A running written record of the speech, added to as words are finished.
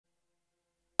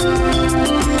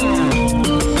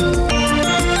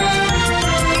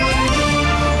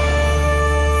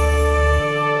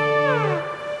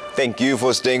Thank you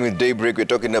for staying with Daybreak. We're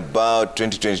talking about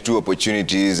 2022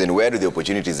 opportunities, and where do the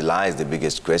opportunities lie is the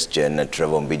biggest question.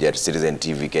 Trevor Mbija at Citizen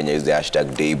TV Kenya used the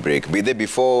hashtag Daybreak. But there,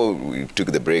 before we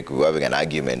took the break, we were having an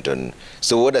argument on,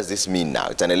 so what does this mean now?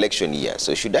 It's an election year,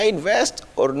 so should I invest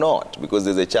or not? Because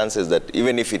there's a chances that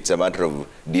even if it's a matter of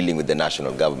dealing with the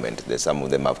national government, some of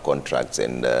them have contracts,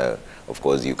 and of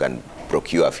course you can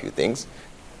procure a few things.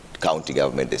 County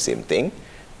government, the same thing.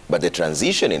 But the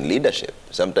transition in leadership,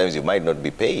 sometimes you might not be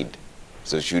paid.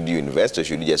 So should you invest, or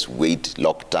should you just wait,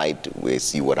 lock tight,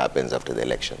 see what happens after the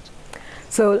elections?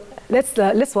 So let's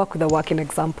work with a working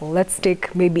example. Let's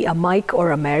take maybe a Mike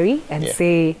or a Mary and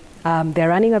say they're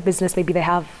running a business. Maybe they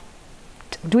have,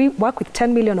 do we work with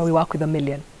 10 million or we work with a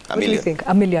million? What do you think?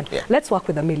 A million. Yeah. Let's work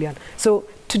with a million. So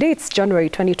today it's January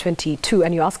 2022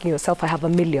 and you're asking yourself, I have a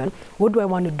million. What do I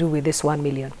want to do with this 1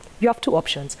 million? You have two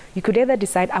options. You could either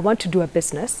decide, I want to do a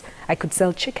business. I could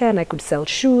sell chicken, I could sell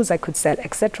shoes, I could sell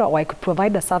etc. Or I could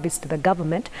provide a service to the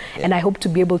government, and I hope to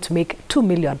be able to make 2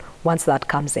 million once that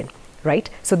comes in, right?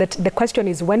 So that the question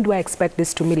is, when do I expect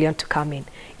this 2 million to come in?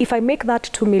 If I make that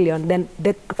 2 million, then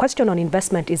the question on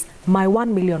investment is my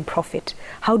 1 million profit.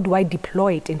 How do I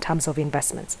deploy it in terms of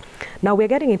investments? Now we're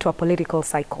getting into a political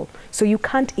cycle, so you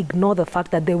can't ignore the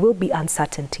fact that there will be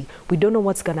uncertainty. We don't know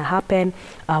what's going to happen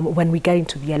when we get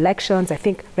into the elections. I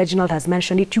think Reginald has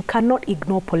mentioned it. You cannot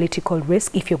ignore political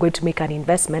risk if you're going to make an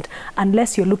investment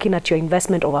unless you're looking at your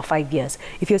investment over 5 years.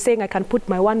 If you're saying I can put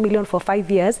my 1 million for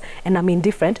 5 years and I'm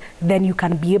indifferent, then you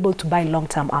can be able to buy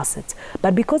long-term assets.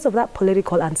 But because of that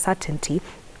political uncertainty,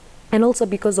 and also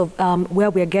because of where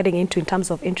we're getting into in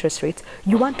terms of interest rates,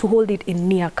 you want to hold it in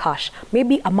near cash.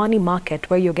 Maybe a money market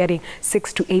where you're getting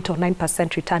 6 to 8 or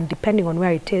 9% return, depending on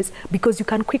where it is, because you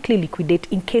can quickly liquidate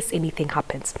in case anything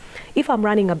happens. If I'm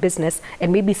running a business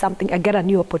and maybe I get a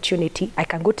new opportunity, I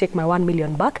can go take my 1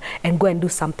 million back and go and do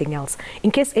something else.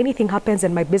 In case anything happens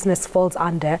and my business falls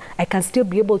under, I can still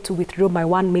be able to withdraw my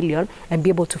 1 million and be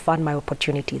able to fund my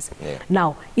opportunities.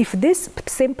 Now, if this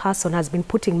same person has been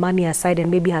putting money aside and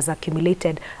maybe has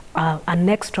accumulated an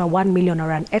extra 1 million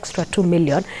or an extra 2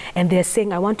 million, and they're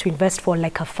saying I want to invest for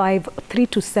like a 3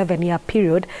 to 7 year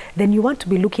period, then you want to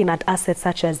be looking at assets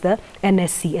such as the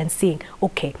NSC and seeing,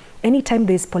 okay, anytime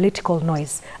there's political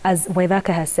noise, as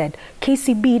Waithaka has said,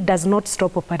 KCB does not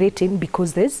stop operating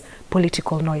because there's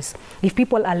political noise. If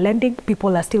people are lending,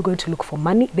 people are still going to look for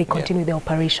money, they continue their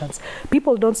operations.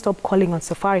 People don't stop calling on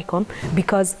Safaricom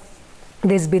because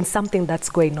there's been something that's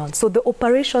going on. So the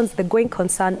operations, the going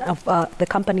concern of the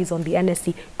companies on the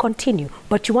NSC continue.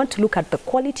 But you want to look at the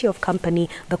quality of company,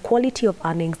 the quality of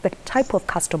earnings, the type of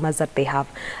customers that they have.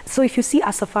 So if you see a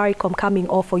Safaricom coming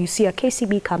off, or you see a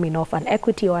KCB coming off, an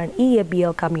Equity or an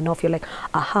EABL coming off, you're like,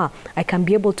 aha, I can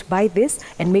be able to buy this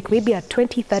and make maybe a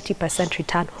 20-30%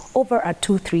 return over a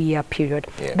 2-3 year period.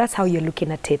 That's how you're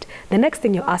looking at it. The next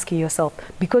thing you're asking yourself,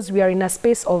 because we are in a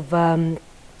space of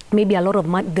maybe a lot of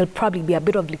money, there'll probably be a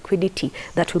bit of liquidity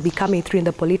that will be coming through in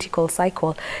the political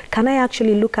cycle. Can I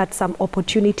actually look at some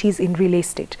opportunities in real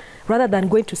estate? Rather than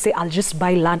going to say, I'll just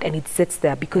buy land and it sits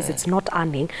there because it's not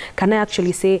earning, can I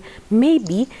actually say,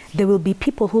 maybe there will be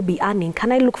people who'll be earning.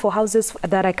 Can I look for houses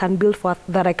that I can build for,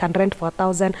 that I can rent for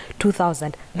 1,000,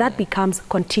 2,000? That becomes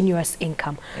continuous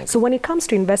income. So when it comes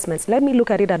to investments, let me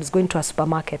look at it as going to a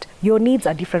supermarket. Your needs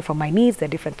are different from my needs, they're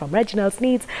different from Reginald's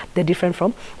needs, they're different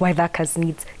from Waithaka's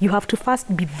needs. You have to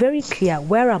first be very clear,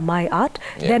 where am I at?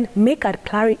 Then make a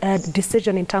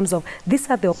decision in terms of, these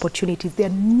are the opportunities. There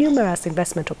are numerous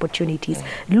investment opportunities.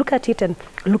 Look at it and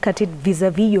look at it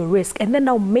vis-a-vis your risk. And then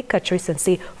now make a choice and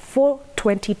say, for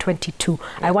 2022,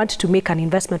 I want to make an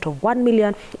investment of 1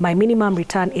 million. My minimum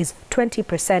return is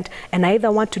 20%. And I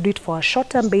either want to do it for a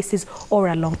short-term basis or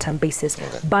a long-term basis.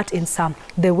 But in sum,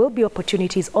 there will be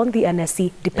opportunities on the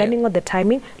NSC, depending on the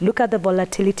timing. Look at the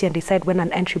volatility and decide when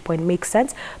an entry point makes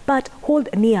sense. But hold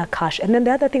near cash. And then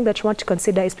the other thing that you want to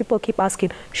consider is people keep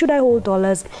asking, should I hold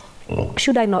dollars?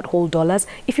 Should I not hold dollars?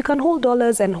 If you can hold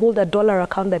dollars and hold a dollar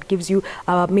account that gives you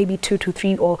maybe 2 to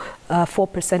 3 or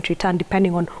 4% return,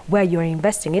 depending on where you're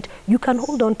investing it, you can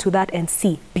hold on to that and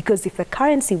see. Because if the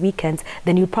currency weakens,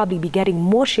 then you'll probably be getting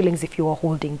more shillings if you are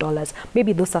holding dollars.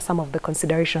 Maybe those are some of the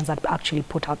considerations that actually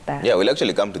put out there. Yeah, we'll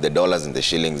actually come to the dollars and the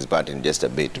shillings part in just a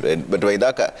bit. But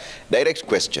Waithaka, direct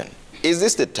question. Is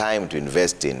this the time to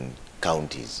invest in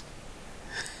counties?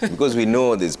 Because we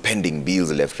know there's pending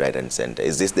bills left, right, and center.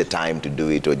 Is this the time to do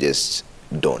it, or just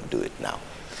don't do it now?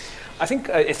 I think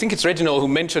it's Reginald who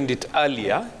mentioned it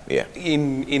earlier.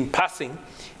 In passing,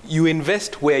 you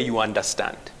invest where you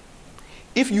understand.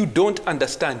 If you don't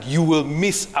understand, you will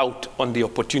miss out on the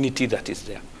opportunity that is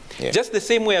there. Just the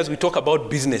same way as we talk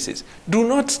about businesses. Do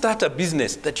not start a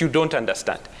business that you don't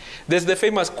understand. There's the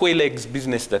famous quail eggs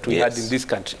business that we had in this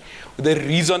country. The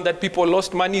reason that people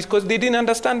lost money is because they didn't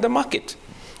understand the market.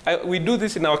 We do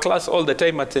this in our class all the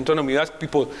time at St. Onam. We ask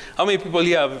people, how many people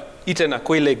here have eaten a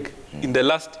quail egg in the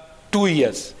last 2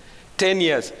 years, 10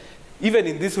 years? Even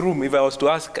in this room, if I was to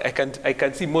ask, I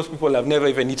can see most people have never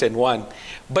even eaten one.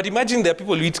 But imagine there are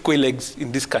people who eat quail eggs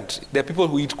in this country. There are people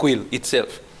who eat quail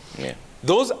itself.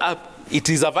 It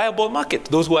is a viable market.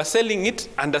 Those who are selling it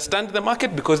understand the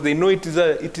market because they know it is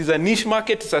a niche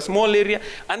market, it's a small area,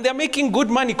 and they're making good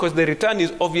money because the return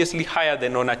is obviously higher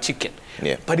than on a chicken.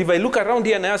 But if I look around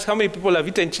here and I ask how many people have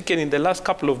eaten chicken in the last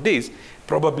couple of days,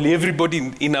 probably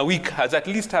everybody in a week has at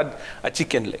least had a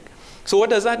chicken leg. So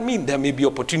what does that mean? There may be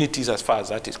opportunities as far as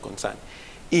that is concerned.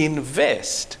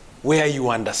 Invest where you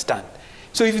understand.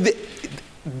 So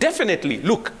definitely,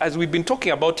 look, as we've been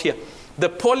talking about here, the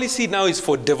policy now is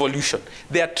for devolution.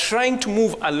 They are trying to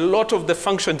move a lot of the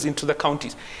functions into the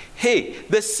counties. Hey,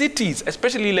 the cities,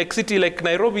 especially like city like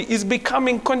Nairobi, is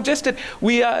becoming congested.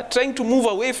 We are trying to move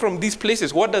away from these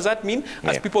places. What does that mean?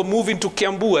 As people move into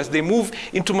Kiambu, as they move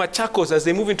into Machakos, as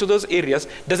they move into those areas,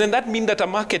 doesn't that mean that a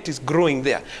market is growing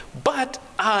there? But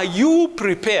are you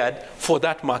prepared for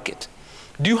that market?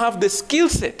 Do you have the skill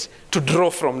set to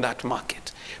draw from that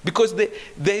market? Because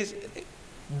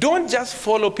don't just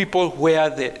follow people where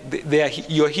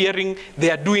you're hearing they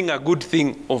are doing a good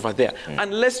thing over there,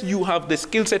 unless you have the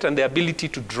skill set and the ability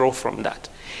to draw from that.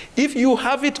 If you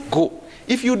have it, go.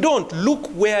 If you don't, look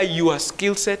where your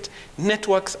skill set,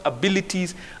 networks,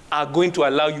 abilities are going to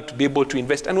allow you to be able to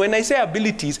invest. And when I say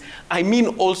abilities, I mean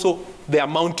also the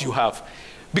amount you have.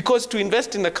 Because to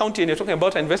invest in a county, and you're talking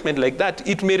about an investment like that,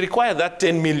 it may require that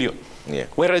 10 million.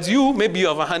 Whereas maybe you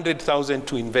have 100,000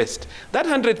 to invest. That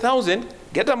 100,000,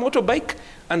 get a motorbike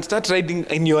and start riding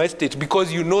in your estate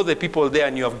because you know the people there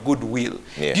and you have goodwill.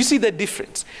 Do you see the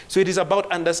difference? So it is about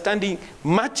understanding,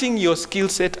 matching your skill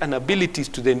set and abilities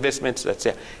to the investments that's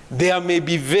there. There may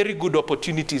be very good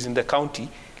opportunities in the county.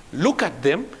 Look at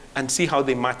them and see how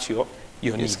they match your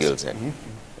needs. Skill set.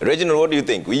 Reginald, what do you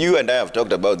think? You and I have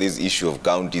talked about this issue of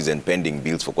counties and pending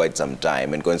bills for quite some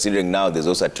time, and considering now there's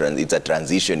also it's a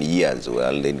transition year as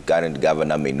well. The current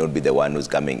governor may not be the one who's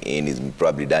coming in. He's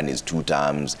probably done his 2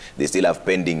 terms. They still have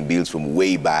pending bills from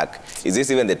way back. Is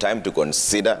this even the time to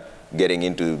consider getting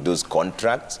into those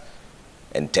contracts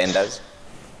and tenders?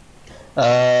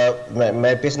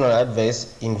 My personal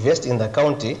advice, invest in the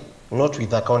county, not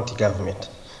with the county government.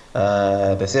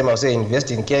 The same I'll say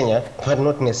invest in Kenya, but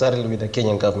not necessarily with the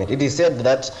Kenyan government. It is said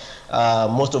that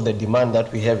most of the demand that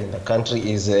we have in the country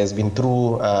has been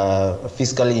through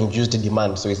fiscally induced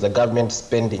demand. So it's the government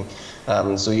spending.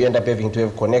 So you end up having to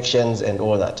have connections and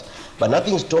all that. But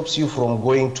nothing stops you from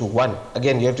going to one.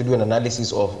 Again, you have to do an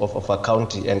analysis of a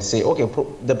county and say, okay,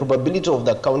 the probability of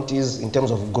the counties in terms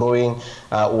of growing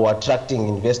or attracting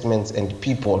investments and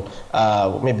people,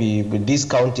 maybe with this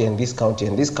county and this county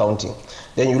and this county.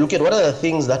 Then you look at what are the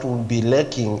things that will be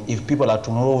lacking if people are to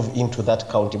move into that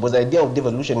county. Because the idea of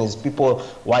devolution is people,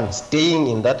 one, staying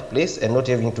in that place and not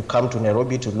having to come to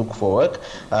Nairobi to look for work.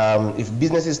 If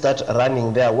businesses start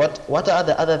running there, what are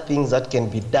the other things that can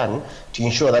be done to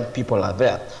ensure that people are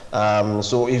there?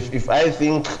 So if I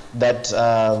think that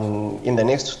in the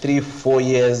next 3-4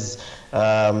 years,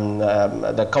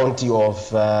 the county of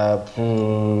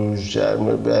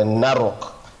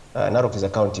Narok, Narok is a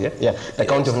county, the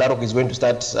county of Narok is going to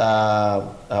start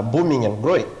booming and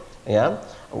growing.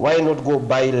 Why not go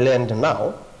buy land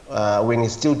now when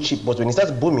it's still cheap? But when it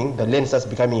starts booming, the land starts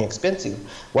becoming expensive.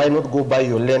 Why not go buy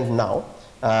your land now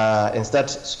and start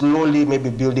slowly maybe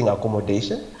building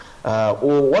accommodation?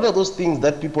 Or what are those things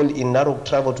that people in Narok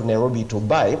travel to Nairobi to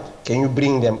buy? Can you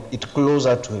bring it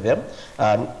closer to them?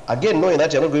 Again, knowing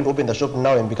that you're not going to open the shop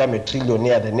now and become a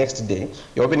trillionaire the next day.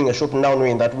 You're opening a shop now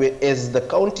knowing that as the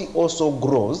county also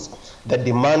grows, the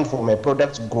demand for my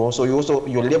products grows. So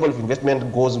your level of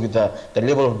investment goes with the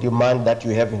level of demand that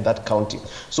you have in that county.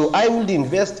 So I would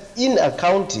invest in a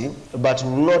county, but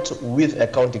not with a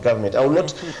county government. I will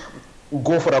not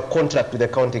go for a contract with the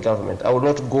county government. I will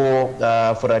not go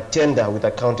for a tender with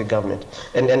the county government.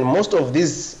 And most of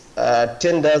these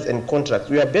tenders and contracts,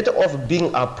 we are better off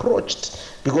being approached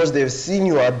because they've seen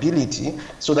your ability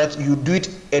so that you do it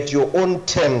at your own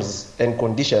terms and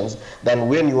conditions than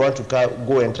when you want to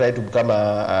go and try to become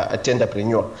a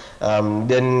tenderpreneur.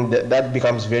 Then that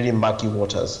becomes very murky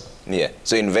waters.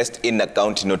 So invest in the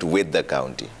county, not with the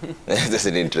county. That's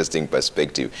an interesting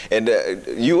perspective. And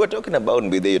you were talking about,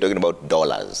 you're talking about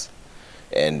dollars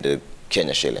and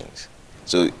Kenya shillings.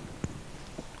 So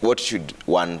what should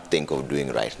one think of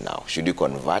doing right now? Should you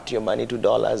convert your money to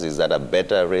dollars? Is that a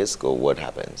better risk, or what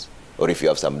happens? Or if you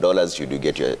have some dollars, should you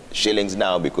get your shillings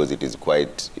now because it's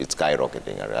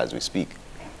skyrocketing as we speak?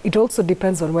 It also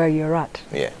depends on where you're at.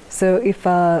 Yeah. So if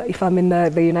I'm in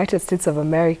the United States of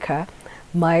America,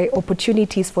 my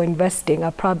opportunities for investing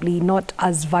are probably not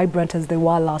as vibrant as they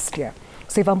were last year.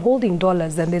 So if I'm holding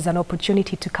dollars, then there's an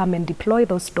opportunity to come and deploy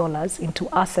those dollars into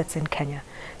assets in Kenya.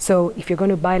 So if you're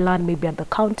going to buy land, maybe at the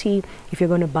county, if you're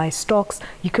going to buy stocks,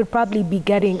 you could probably be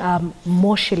getting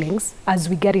more shillings as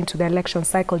we get into the election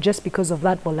cycle just because of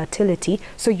that volatility.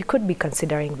 So you could be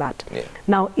considering that. Yeah.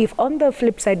 Now, if on the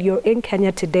flip side, you're in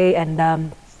Kenya today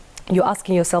and you're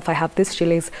asking yourself, I have this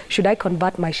shillings, should I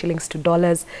convert my shillings to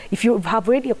dollars? If you have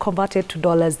already converted to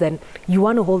dollars, then you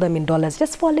want to hold them in dollars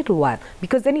just for a little while.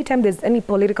 Because anytime there's any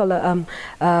political, a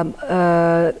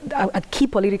key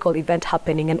political event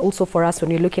happening, and also for us,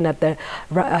 when you're looking at the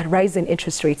rise in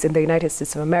interest rates in the United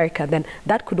States of America, then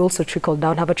that could also trickle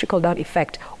down, have a trickle-down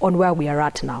effect on where we are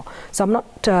at now. So I'm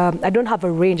not, I don't have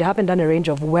a range, I haven't done a range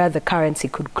of where the currency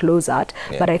could close at,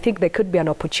 but I think there could be an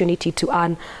opportunity to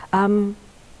earn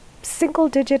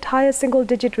higher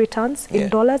single-digit returns in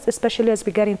dollars, especially as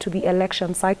we get into the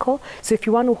election cycle. So if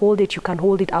you want to hold it, you can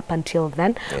hold it up until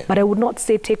then. But I would not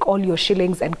say take all your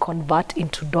shillings and convert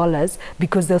into dollars,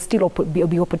 because there'll still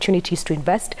be opportunities to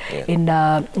invest in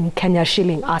Kenya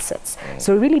shilling assets.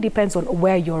 So it really depends on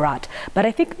where you're at. But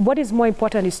I think what is more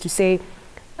important is to say,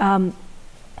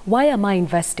 why am I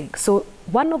investing? So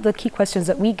one of the key questions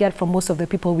that we get from most of the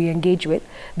people we engage with,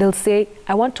 they'll say,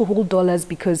 I want to hold dollars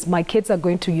because my kids are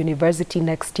going to university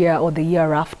next year or the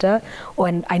year after,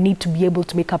 and I need to be able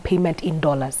to make a payment in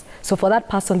dollars. So for that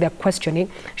person, they're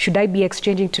questioning, should I be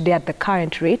exchanging today at the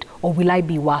current rate, or will I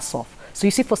be worse off? So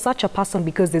you see, for such a person,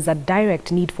 because there's a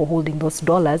direct need for holding those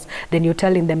dollars, then you're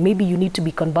telling them maybe you need to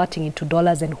be converting into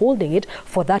dollars and holding it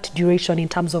for that duration in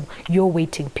terms of your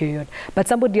waiting period. But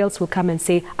somebody else will come and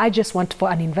say, I just want for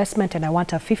an investment and I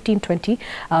want a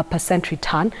 15-20%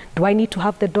 return. Do I need to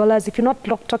have the dollars? If you're not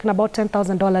talking about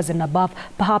 $10,000 and above,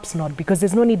 perhaps not, because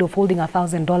there's no need of holding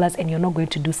 $1,000 and you're not going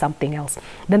to do something else.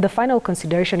 Then the final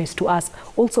consideration is to ask,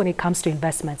 also when it comes to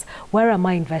investments, where am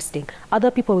I investing? Other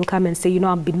people will come and say, you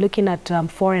know, I've been looking at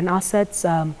foreign assets,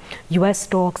 US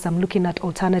stocks, I'm looking at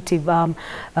alternative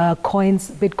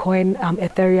coins, Bitcoin,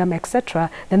 Ethereum, etc.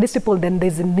 Then these people, then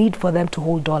there's a need for them to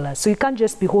hold dollars. So you can't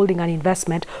just be holding an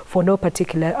investment for no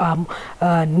particular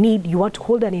need. You want to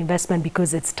hold an investment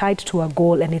because it's tied to a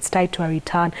goal, and it's tied to a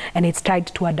return, and it's tied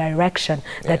to a direction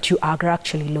that you are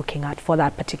actually looking at for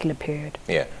that particular period.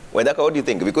 Yeah. Wedaka, what do you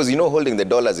think? Because, you know, holding the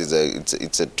dollars is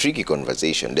it's a tricky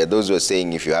conversation. There are those who are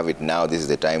saying if you have it now, this is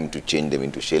the time to change them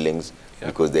into shillings,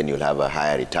 because then you'll have a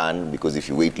higher return, because if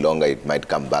you wait longer, it might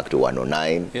come back to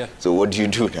 109. Yeah. So what do you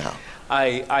do now?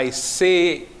 I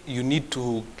say you need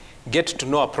to get to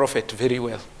know a prophet very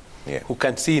well, who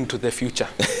can see into the future.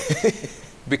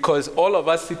 Because all of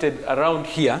us seated around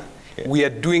here, we are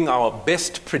doing our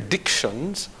best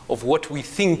predictions of what we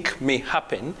think may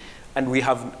happen, and we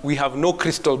have no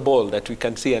crystal ball that we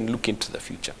can see and look into the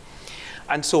future.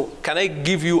 And so, can I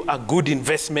give you a good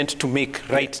investment to make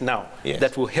right now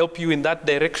that will help you in that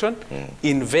direction?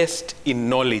 Invest in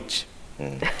knowledge.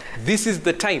 This is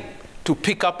the time to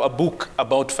pick up a book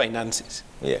about finances.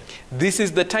 This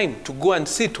is the time to go and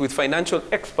sit with financial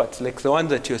experts like the ones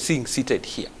that you're seeing seated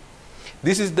here.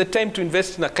 This is the time to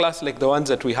invest in a class like the ones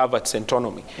that we have at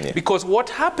Centonomy. Because what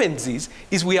happens is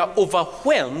we are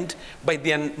overwhelmed by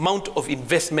the amount of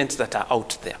investments that are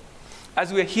out there.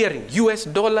 As we're hearing, US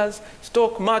dollars,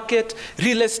 stock market,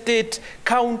 real estate,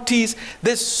 counties,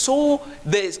 there's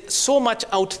so much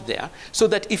out there, so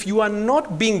that if you are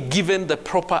not being given the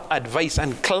proper advice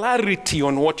and clarity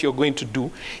on what you're going to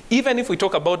do, even if we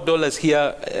talk about dollars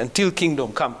here until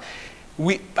kingdom come,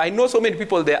 I know so many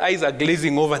people, their eyes are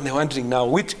glazing over and they're wondering now,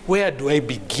 where do I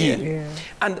begin?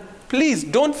 And please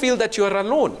don't feel that you're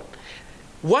alone.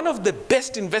 One of the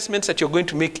best investments that you're going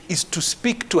to make is to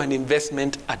speak to an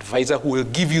investment advisor who will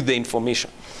give you the information.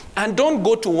 And don't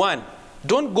go to one,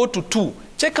 don't go to two,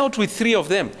 check out with 3 of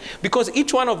them, because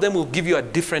each one of them will give you a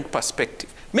different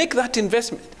perspective. Make that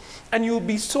investment. And you'll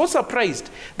be so surprised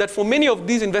that for many of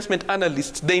these investment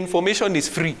analysts, the information is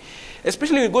free.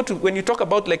 Especially when you talk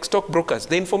about like stockbrokers,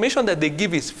 the information that they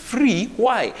give is free.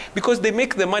 Why? Because they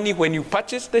make the money when you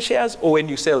purchase the shares or when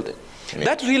you sell them.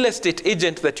 That real estate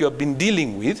agent that you have been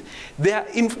dealing with,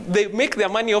 they make their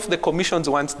money off the commissions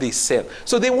once they sell.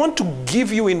 So they want to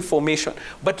give you information.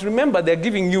 But remember, they're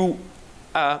giving you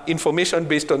information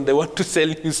based on they want to sell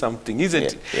you something,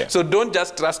 isn't it? So don't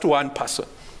just trust one person.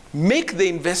 Make the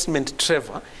investment,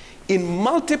 Trevor, in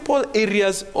multiple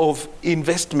areas of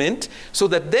investment so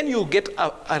that then you get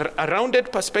a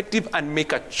rounded perspective and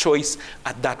make a choice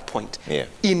at that point. Yeah.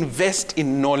 Invest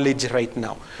in knowledge right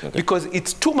now, because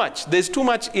it's too much. There's too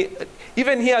much.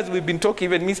 Even here, as we've been talking,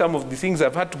 even me, some of the things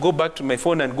I've had to go back to my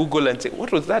phone and Google and say,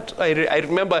 what was that? I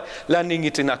remember learning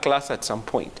it in a class at some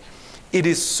point. It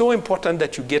is so important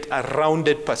that you get a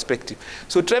rounded perspective.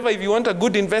 So Trevor, if you want a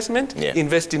good investment,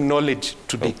 invest in knowledge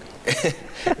today.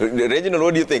 Reginald,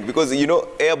 what do you think? Because, you know,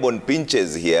 Airborne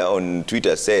Pinches here on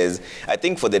Twitter says, I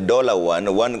think for the dollar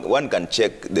one can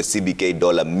check the CBK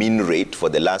dollar mean rate for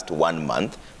the last 1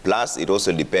 month. Plus, it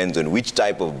also depends on which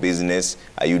type of business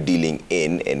are you dealing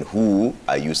in and who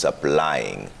are you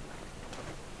supplying.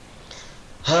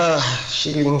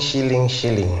 Shilling.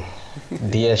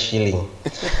 Dear shilling.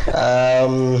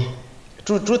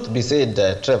 Truth be said,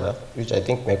 Trevor, which I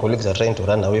think my colleagues are trying to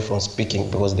run away from speaking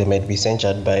because they might be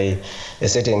censured by a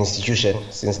certain institution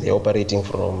since they're operating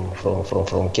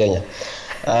from Kenya.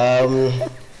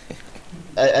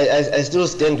 I still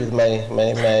stand with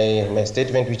my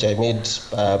statement which I made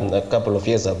a couple of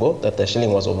years ago, that the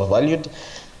shilling was overvalued.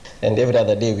 And every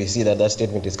other day we see that that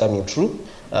statement is coming true.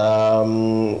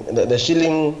 The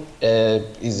shilling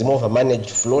is more of a managed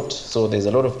float, so there's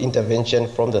a lot of intervention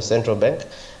from the central bank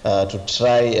to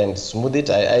try and smooth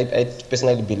it. I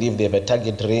personally believe they have a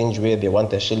target range where they want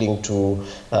the shilling to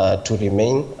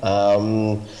remain.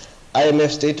 IMF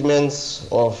statements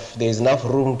of there is enough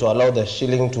room to allow the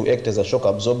shilling to act as a shock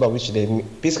absorber, which they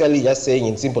basically just saying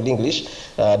in simple English,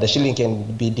 the shilling can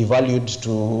be devalued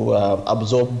to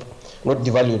absorb. Not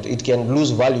devalued, it can lose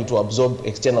value to absorb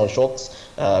external shocks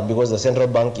because the central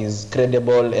bank is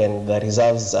credible and the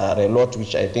reserves are a lot,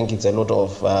 which I think it's a lot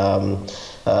of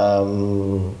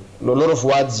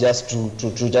words just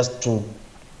to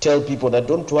tell people that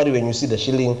don't worry when you see the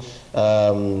shilling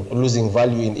losing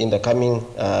value in the coming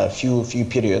few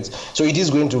periods. So it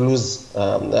is going to lose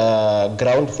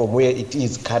ground from where it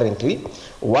is currently.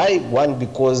 Why? One,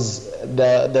 because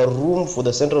the room for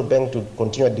the central bank to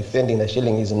continue defending the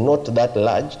shilling is not that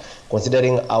large,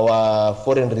 considering our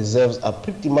foreign reserves are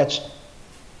pretty much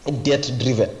debt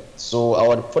driven. So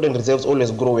our foreign reserves always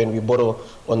grow when we borrow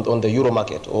on the euro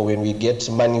market or when we get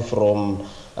money from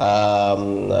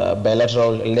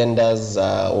bilateral lenders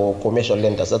or commercial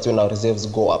lenders. That's when our reserves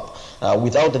go up.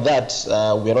 Without that,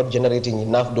 we are not generating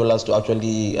enough dollars to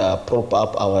actually prop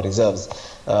up our reserves.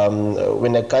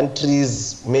 When a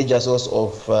country's major source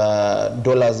of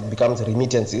dollars becomes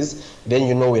remittances, then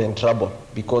you know we're in trouble,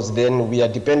 because then we are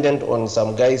dependent on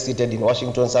some guy seated in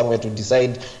Washington somewhere to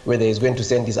decide whether he's going to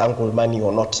send his uncle money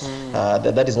or not.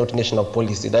 That is not national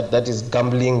policy. That is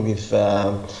gambling with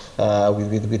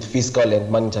fiscal and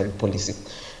monetary policy.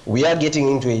 We are getting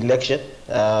into an election,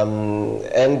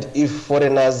 and if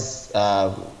foreigners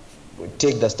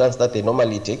take the stance that they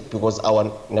normally take, because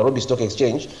our Nairobi Stock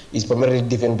Exchange is primarily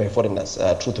driven by foreigners,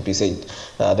 truth to be said.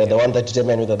 They're the one that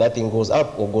determine whether that thing goes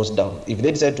up or goes down. If they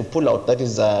decide to pull out, that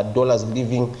is dollars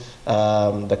leaving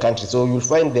the country. So you'll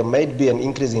find there might be an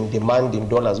increase in demand in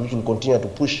dollars, which will continue to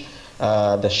push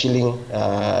the shilling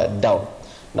down.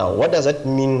 Now, what does that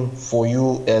mean for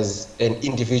you as an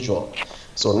individual?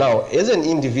 So now, as an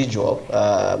individual,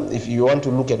 if you want to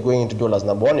look at going into dollars,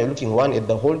 number one, you're looking at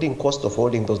the holding cost of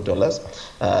holding those dollars,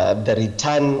 the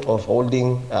return of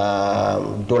holding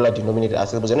dollar-denominated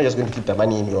assets, because you're not just going to keep the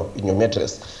money in your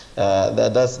mattress.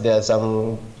 There are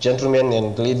some gentlemen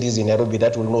and ladies in Nairobi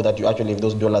that will know that you actually have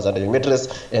those dollars under your mattress,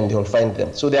 and they will find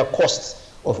them. So there are costs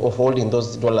of holding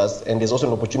those dollars, and there's also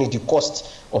an opportunity cost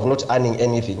of not earning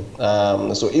anything.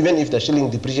 So even if the shilling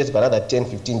depreciates by another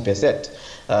 10-15%,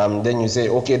 then you say,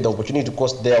 okay, the opportunity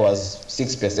cost there was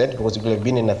 6%, because you could have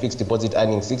been in a fixed deposit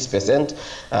earning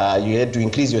 6%. You had to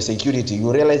increase your security.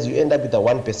 You realize you end up with a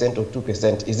 1% or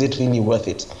 2%. Is it really worth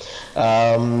it?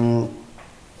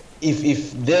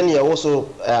 If then you're also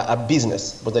a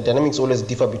business, but the dynamics always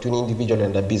differ between individual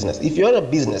and a business. If you're a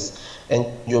business and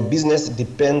your business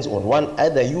depends on one,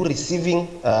 either you receiving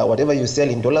whatever you sell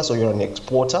in dollars, or you're an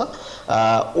exporter,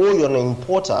 or you're an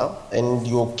importer and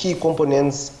your key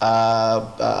components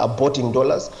are bought in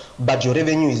dollars, but your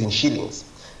revenue is in shillings,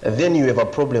 then you have a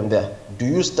problem there. Do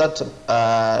you start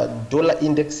dollar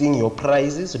indexing your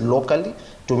prices locally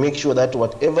to make sure that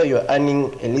whatever you're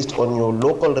earning, at least on your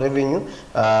local revenue,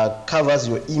 covers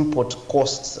your import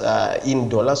costs in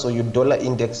dollars, so you dollar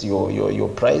index your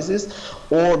prices?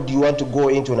 Or do you want to go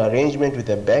into an arrangement with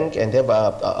a bank and have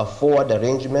a forward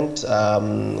arrangement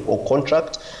or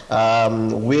contract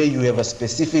where you have a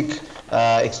specific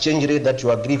exchange rate that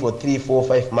you agree for 3, 4,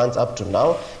 5 months up to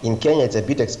now? In Kenya, it's a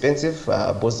bit expensive.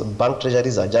 Both bank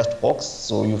treasuries are just hawks. stocks.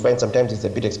 So you find sometimes it's a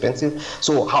bit expensive.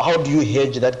 So how do you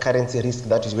hedge that currency risk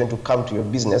that is going to come to your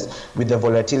business with the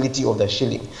volatility of the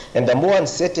shilling? And the more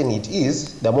uncertain it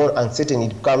is, the more uncertain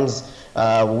it becomes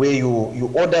where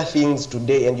you order things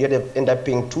today and you end up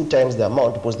paying 2 times the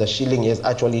amount because the shilling is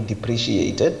actually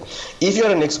depreciated. If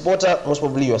you're an exporter, most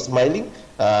probably you're smiling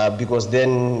because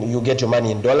then you get your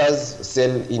money in dollars, sell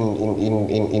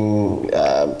you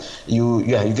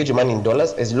get your money in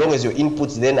dollars. As long as your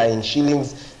inputs then are in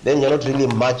shillings, then you're not really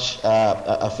much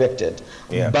affected.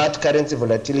 Yeah. But currency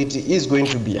volatility is going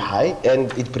to be high,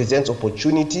 and it presents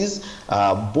opportunities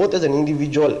both as an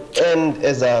individual and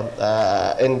as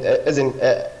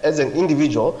an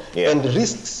individual, yeah, and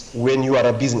risks when you are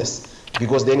a business.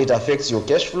 Because then it affects your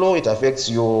cash flow, it affects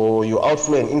your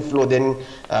outflow and inflow. Then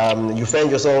you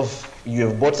find yourself, you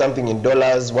have bought something in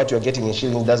dollars, what you're getting in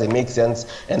shillings doesn't make sense.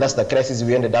 And that's the crisis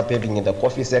we ended up having in the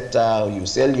coffee sector. You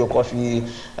sell your coffee,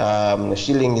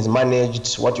 shilling is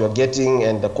managed, what you're getting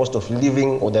and the cost of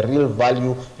living or the real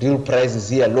value, real prices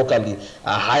here locally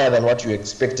are higher than what you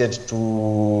expected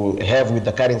to have with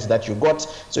the currency that you got.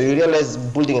 So you realize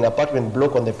building an apartment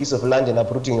block on the piece of land and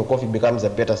uprooting your coffee becomes a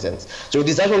better sense. So it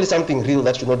is actually something real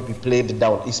that should not be played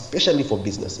down, especially for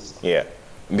businesses. Yeah.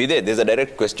 Bide, there's a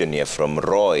direct question here from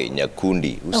Roy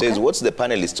Nyakundi, who says, what's the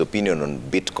panelist's opinion on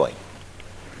Bitcoin?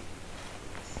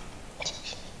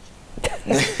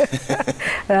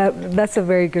 That's a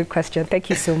very good question. Thank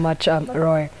you so much,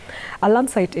 Roy. I'll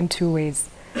answer it in 2 ways.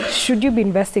 Should you be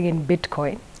investing in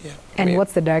Bitcoin? Yeah. And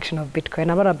what's the direction of Bitcoin?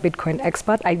 I'm not a Bitcoin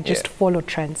expert. I just follow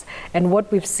trends. And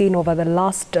what we've seen over the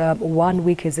last 1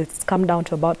 week is it's come down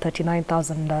to about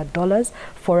 $39,000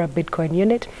 for a Bitcoin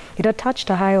unit. It had touched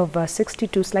a high of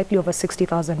slightly over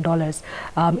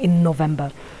 $60,000 in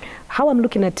November. How I'm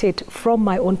looking at it from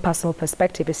my own personal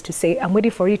perspective is to say, I'm waiting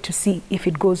for it to see if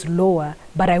it goes lower,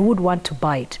 but I would want to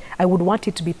buy it. I would want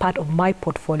it to be part of my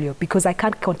portfolio because I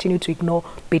can't continue to ignore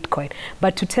Bitcoin.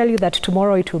 But to tell you that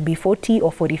tomorrow it will be 40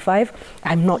 or 45,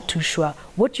 I'm not too sure.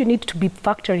 What you need to be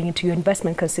factoring into your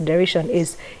investment consideration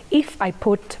is if I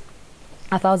put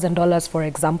 $1,000, for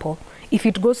example, if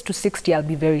it goes to 60, I'll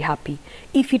be very happy.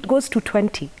 If it goes to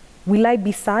 20, will I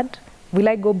be sad? Will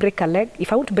I go break a leg?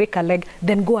 If I want to break a leg,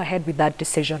 then go ahead with that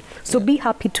decision. So be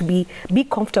happy to be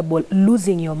comfortable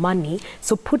losing your money.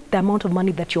 So put the amount of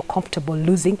money that you're comfortable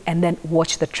losing and then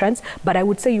watch the trends. But I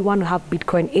would say you want to have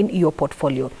Bitcoin in your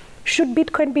portfolio. Should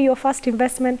Bitcoin be your first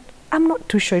investment? I'm not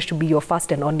too sure it should be your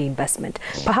first and only investment.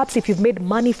 Perhaps if you've made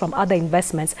money from other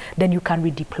investments, then you can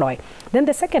redeploy. Then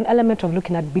the second element of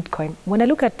looking at Bitcoin, when I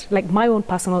look at like my own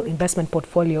personal investment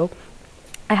portfolio,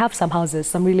 I have some houses,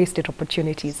 some real estate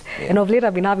opportunities. Yeah. And of late,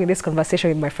 I've been having this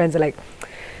conversation with my friends. They're like,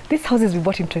 these houses we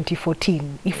bought in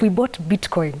 2014, if we bought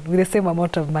Bitcoin with the same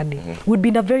amount of money, would be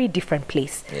in a very different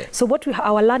place. Yeah. So what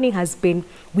our learning has been,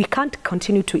 we can't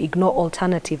continue to ignore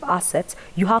alternative assets.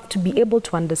 You have to be able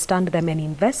to understand them and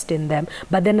invest in them.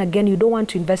 But then again, you don't want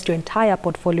to invest your entire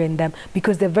portfolio in them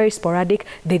because they're very sporadic.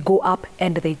 They go up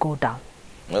and they go down.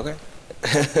 Okay.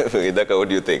 Idaka, what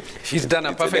do you think? She's done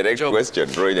a perfect job. Question.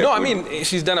 No, I mean,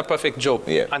 she's done a perfect job.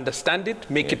 Yeah. Understand it,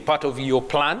 make it part of your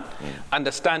plan,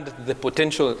 understand the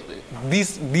potential.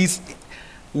 These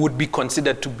would be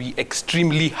considered to be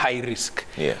extremely high risk.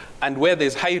 Yeah. And where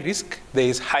there's high risk, there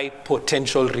is high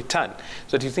potential return.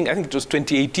 So do you think, I think it was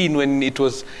 2018 when it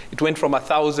went from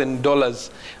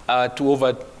 $1,000 to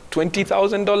over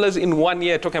 $20,000 in 1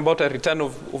 year, talking about a return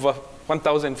of over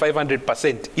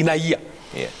 1,500% in a year.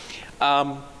 Yeah.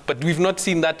 But we've not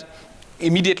seen that.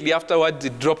 Immediately afterwards,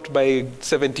 it dropped by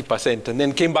 70% and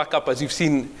then came back up, as you've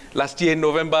seen last year in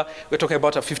November. We're talking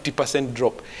about a 50%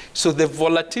 drop. So the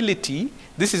volatility,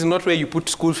 this is not where you put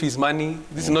school fees money.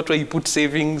 This is not where you put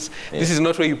savings. This is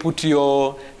not where you put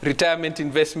your retirement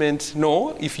investments.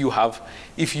 No, if you have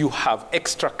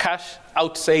extra cash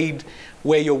outside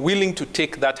where you're willing to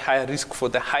take that higher risk for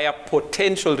the higher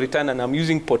potential return, and I'm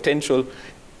using potential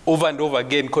over and over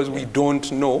again because we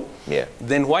don't know,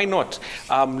 then why not?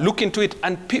 Look into it.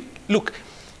 And look,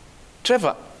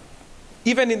 Trevor,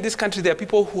 even in this country, there are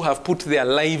people who have put their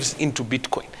lives into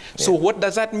Bitcoin. So what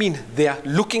does that mean? They are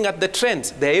looking at the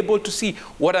trends. They're able to see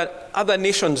what are other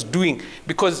nations doing,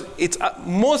 because it's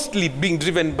mostly being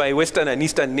driven by Western and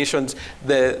Eastern nations,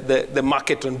 the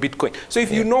market on Bitcoin. So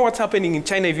if you know what's happening in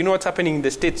China, if you know what's happening in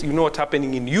the States, you know what's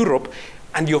happening in Europe,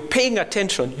 and you're paying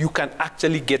attention, you can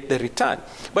actually get the return.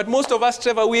 But most of us,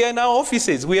 Trevor, we are in our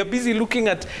offices. We are busy looking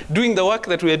at doing the work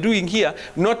that we are doing here,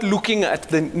 not looking at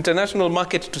the international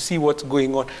market to see what's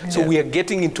going on. So we are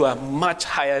getting into a much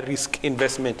higher risk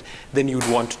investment than you'd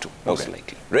want to, most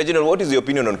likely. Reginald, what is your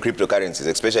opinion on cryptocurrencies,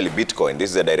 especially Bitcoin?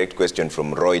 This is a direct question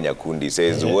from Roy Nyakundi. He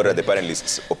says, what are the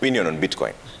panelists' opinion on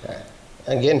Bitcoin?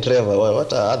 Again, Trevor,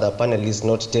 what are other panelists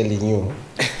not telling you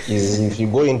is if you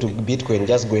go into Bitcoin,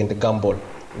 just go into gamble.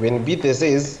 When Bithe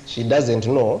says she doesn't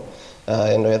know,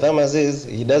 and Wethama says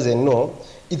he doesn't know,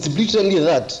 it's literally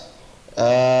that.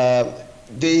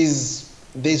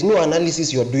 There's no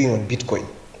analysis you're doing on Bitcoin.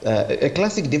 A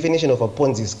classic definition of a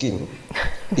Ponzi scheme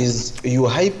is you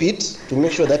hype it to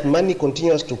make sure that money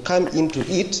continues to come into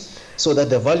it so that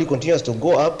the value continues to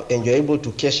go up and you're able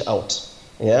to cash out.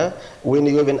 Yeah, when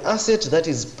you have an asset that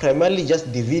is primarily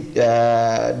just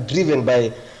driven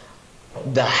by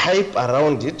the hype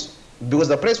around it, because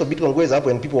the price of Bitcoin goes up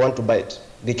when people want to buy it,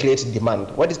 they create demand.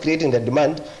 What is creating the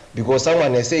demand? Because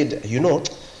someone has said, you know,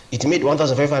 it made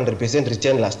 1,500%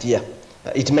 return last year.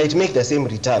 It might make the same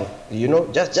return. You know,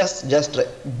 just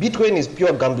Bitcoin is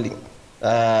pure gambling,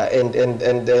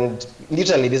 and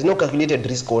literally there's no calculated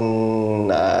risk on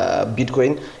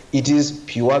Bitcoin. It is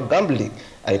pure gambling.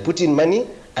 I put in money,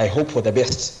 I hope for the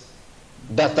best.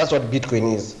 That's what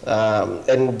Bitcoin is.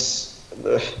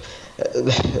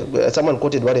 Someone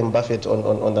quoted Warren Buffett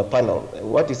on the panel.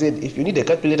 What he said, if you need a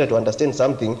calculator to understand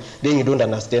something, then you don't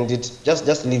understand it,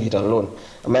 just leave it alone.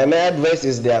 My advice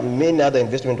is there are many other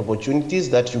investment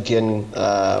opportunities that you can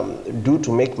do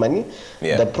to make money.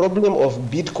 Yeah. The problem of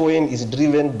Bitcoin is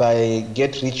driven by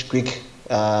get rich quick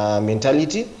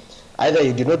mentality. Either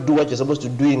you did not do what you're supposed to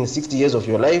do in 60 years of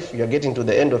your life, you're getting to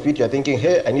the end of it, you're thinking,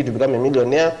 hey, I need to become a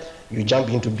millionaire, you jump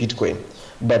into Bitcoin.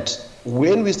 But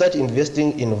when we start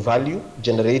investing in value,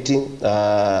 generating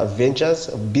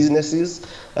ventures, businesses,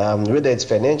 whether it's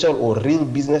financial or real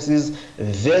businesses,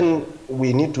 then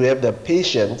we need to have the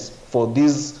patience for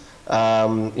these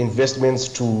investments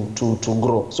to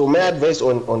grow. So my advice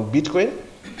on Bitcoin,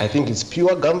 I think it's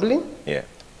pure gambling. Yeah.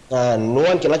 No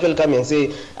one can actually come and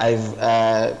say, I've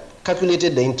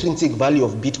calculated the intrinsic value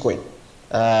of Bitcoin.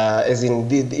 As in,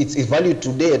 it's valued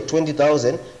today at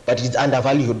 20,000, but it's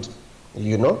undervalued.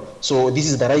 You know, so this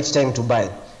is the right time to buy.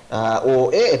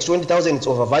 Or at 20,000 it's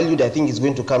overvalued, I think it's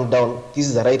going to come down. This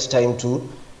is the right time to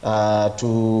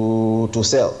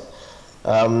sell.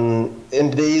 And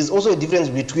there is also a difference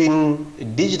between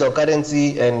digital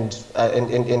currency and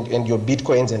your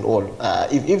Bitcoins and all.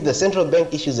 If the central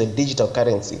bank issues a digital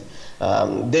currency,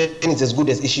 then it's as good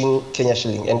as issuing Kenya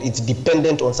shilling, and it's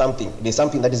dependent on something. There's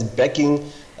something that is backing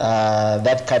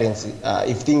that currency.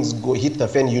 If things hit the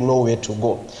fan, you know where to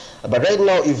go. But right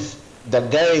now, if the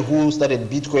guy who started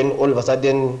Bitcoin all of a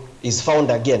sudden is found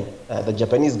again, the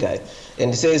Japanese guy, and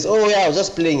he says, oh yeah, I was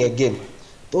just playing a game,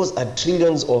 those are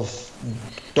trillions of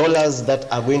dollars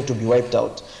that are going to be wiped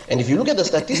out. And if you look at the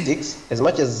statistics, as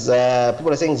much as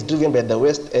people are saying it's driven by the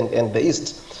West and the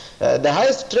East, the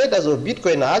highest traders of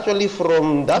Bitcoin are actually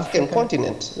from the African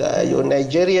continent. Your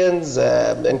Nigerians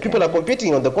and people are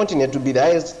competing on the continent to be the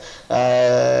highest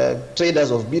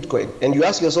traders of Bitcoin. And you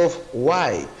ask yourself,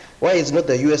 why? Why is not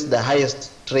the US the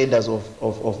highest traders of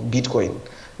Bitcoin?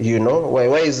 You know, why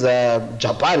is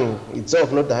Japan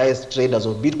itself not the highest traders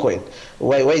of Bitcoin?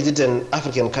 Why is it an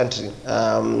African country?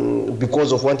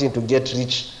 Because of wanting to get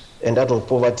rich and out of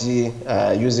poverty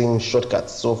using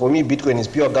shortcuts. So for me, Bitcoin is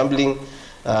pure gambling.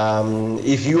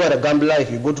 If you are a gambler,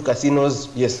 if you go to casinos,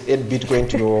 yes, add Bitcoin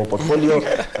to your portfolio.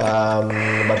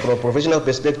 But from a professional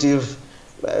perspective,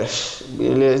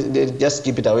 just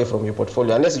keep it away from your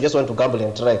portfolio. Unless you just want to gamble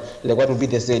and try. Like what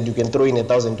Mbite said, you can throw in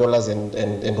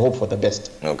 $1,000 and hope for the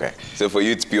best. Okay. So for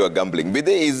you, it's pure gambling. Mbite,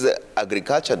 is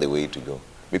agriculture the way to go?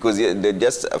 Because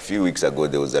just a few weeks ago,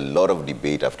 there was a lot of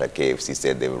debate after KFC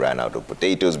said they ran out of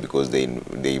potatoes because they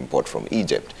import from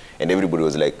Egypt. And everybody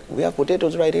was like, we have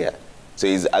potatoes right here. So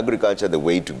is agriculture the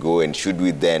way to go, and should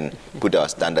we then put our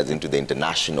standards into the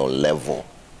international level?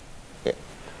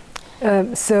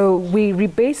 Yeah. So we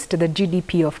rebased the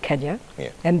GDP of Kenya, yeah,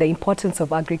 and the importance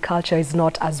of agriculture is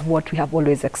not as what we have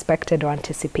always expected or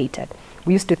anticipated.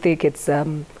 We used to think it's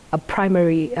a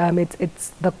primary, it's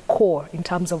the core in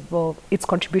terms of its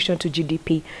contribution to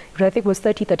GDP, which I think was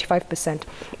 30–35%.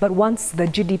 But once the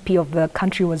GDP of the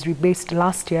country was rebased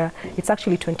last year, it's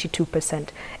actually 22%.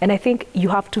 And I think you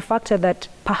have to factor that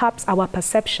perhaps our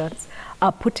perceptions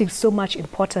are putting so much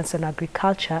importance on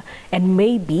agriculture, and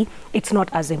maybe it's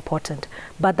not as important.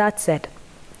 But that said,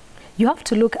 you have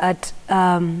to look at,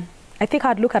 I think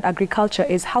I'd look at agriculture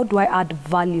is how do I add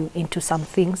value into some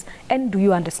things, and do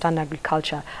you understand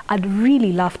agriculture? I'd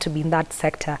really love to be in that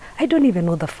sector. I don't even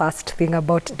know the first thing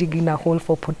about digging a hole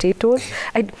for potatoes.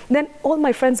 Then all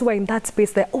my friends who are in that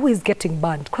space, they're always getting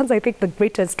burned. Because I think the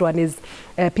greatest one is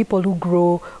people who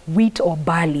grow wheat or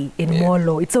barley in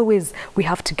Molo. It's always, we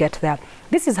have to get there.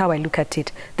 This is how I look at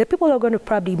it. The people who are going to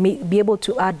probably be able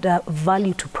to add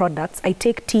value to products. I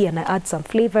take tea and I add some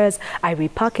flavors, I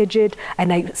repackage it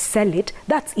and I sell it.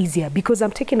 That's easier because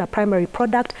I'm taking a primary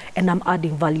product and I'm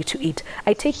adding value to it.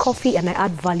 I take coffee and I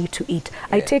add value to it.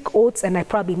 I take oats and I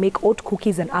probably make oat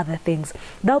cookies and other things.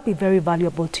 That'll be very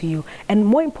valuable to you. And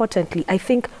more importantly, I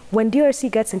think when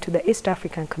DRC gets into the East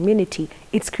African community,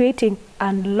 it's creating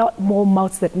a lot more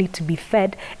mouths that need to be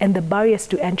fed, and the barriers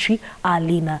to entry are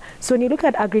leaner. So when you look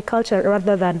at agriculture,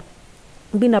 rather than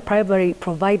being a primary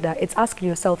provider, it's asking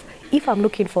yourself, if I'm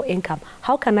looking for income,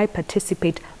 how can I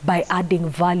participate by adding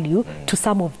value to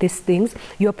some of these things?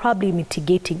 You're probably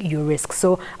mitigating your risk.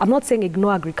 So I'm not saying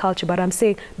ignore agriculture, but I'm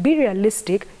saying be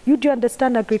realistic. Do you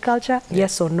understand agriculture?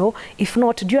 Yes or no? If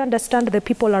not, do you understand the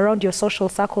people around your social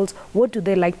circles? What do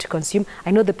they like to consume?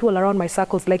 I know the people around my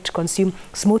circles like to consume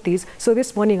smoothies. So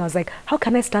this morning I was like, how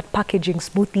can I start packaging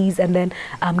smoothies and then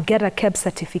get a KEB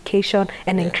certification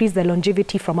and increase the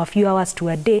longevity from a few hours to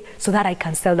a day so that I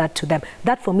can sell that to them?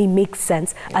 That for me makes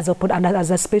sense as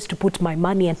a space to put my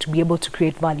money and to be able to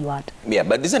create value add. Yeah,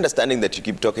 but this understanding that you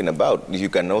keep talking about, you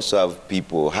can also have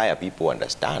people, hire people who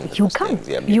understand. You can.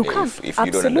 Things. I mean, you can. If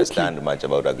you don't understand much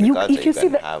about agriculture, you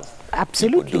can have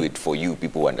people do it for you,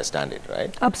 people who understand it,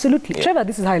 right? Absolutely. Yeah. Trevor,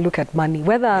 this is how I look at money,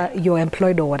 whether you're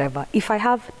employed or whatever. If I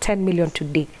have 10 million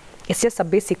today, it's just a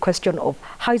basic question of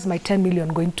how is my 10 million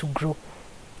going to grow?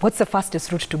 What's the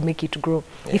fastest route to make it grow?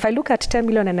 Yeah. If I look at 10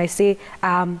 million and I say,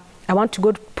 I want to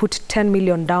go put 10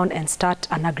 million down and start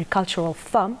an agricultural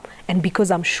farm, and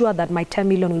because I'm sure that my 10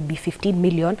 million will be 15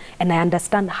 million and I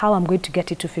understand how I'm going to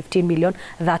get it to 15 million,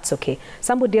 that's okay.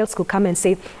 Somebody else could come and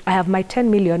say, I have my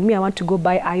 10 million, I want to go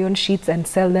buy iron sheets and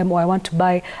sell them, or I want to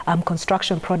buy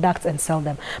construction products and sell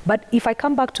them. But if I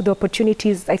come back to the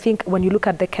opportunities, I think when you look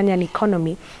at the Kenyan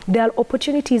economy, there are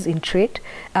opportunities in trade,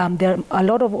 there are a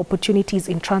lot of opportunities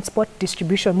in transport,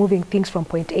 distribution, moving things from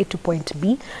point A to point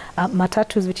B,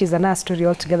 matatus, which is another story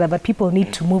altogether, but people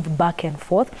need to move back and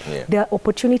forth. Yeah. There are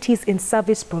opportunities in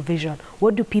service provision.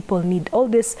 What do people need? All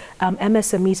these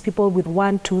MSMEs, people with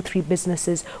 1, 2, 3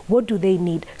 businesses, what do they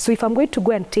need? So if I'm going to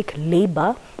go and take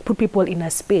labor, put people in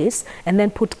a space, and then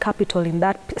put capital in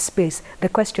that space, the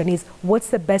question is,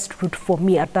 what's the best route for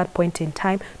me at that point in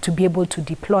time to be able to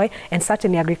deploy? And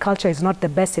certainly agriculture is not the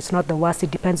best, it's not the worst,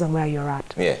 it depends on where you're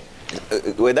at. Yeah.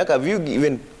 Wedaka, have you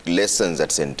given lessons at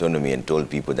Centonomy and told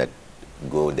people that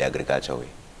go the agriculture way?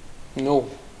 No.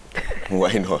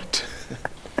 Why not?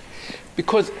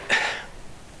 Because,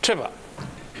 Trevor,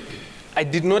 I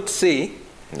did not say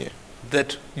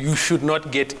that you should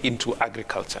not get into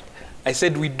agriculture. I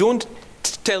said we don't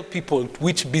tell people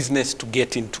which business to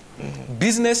get into.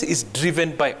 Business is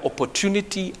driven by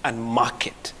opportunity and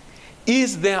market.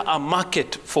 Is there a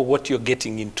market for what you're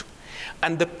getting into?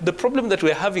 And the problem that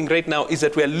we're having right now is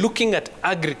that we're looking at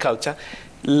agriculture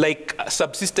like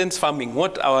subsistence farming,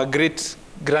 what our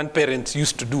great-grandparents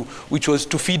used to do, which was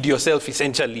to feed yourself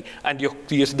essentially and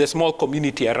the small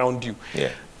community around you.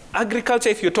 Yeah. Agriculture,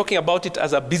 if you're talking about it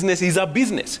as a business, is a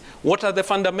business. What are the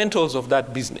fundamentals of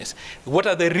that business? What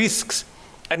are the risks?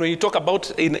 And when you talk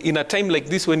about in a time like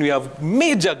this, when we have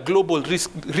major global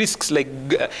risks like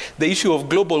the issue of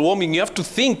global warming, you have to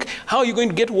think, how are you going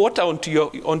to get water onto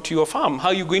your farm? How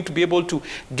are you going to be able to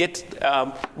get,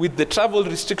 with the travel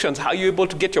restrictions, how are you able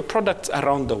to get your products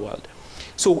around the world?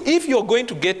 So if you're going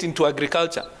to get into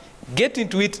agriculture, get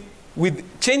into it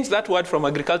change that word from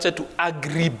agriculture to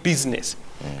agribusiness.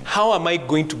 How am I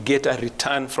going to get a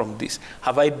return from this?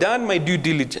 Have I done my due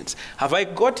diligence? Have I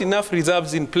got enough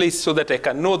reserves in place so that I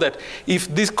can know that if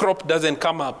this crop doesn't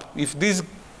come up, if these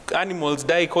animals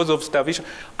die because of starvation,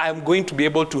 I'm going to be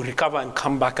able to recover and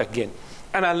come back again?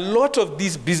 And a lot of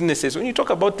these businesses, when you talk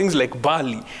about things like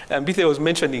barley, and Bithe was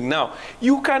mentioning now,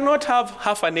 you cannot have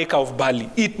half an acre of barley.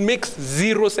 It makes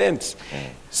 0 sense.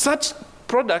 Such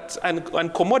products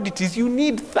and commodities, you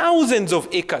need thousands of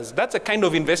acres. That's a kind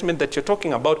of investment that you're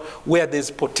talking about where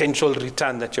there's potential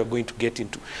return that you're going to get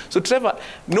into. So Trevor,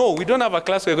 no, we don't have a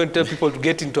class where we're going to tell people to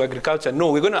get into agriculture.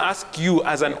 No, we're going to ask you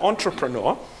as an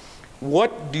entrepreneur,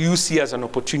 what do you see as an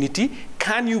opportunity?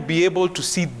 Can you be able to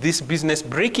see this business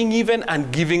breaking even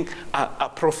and giving a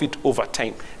profit over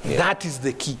time? Yeah. That is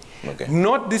the key. Okay.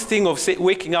 Not this thing of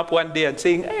waking up one day and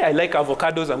saying, hey, I like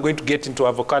avocados, I'm going to get into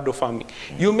avocado farming.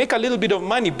 You'll make a little bit of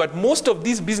money, but most of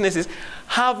these businesses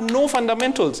have no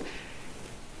fundamentals.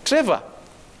 Trevor,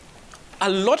 a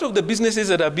lot of the businesses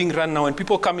that are being run now, and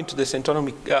people come into the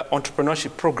Centonomy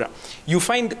entrepreneurship program, you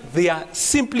find they are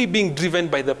simply being driven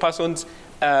by the person's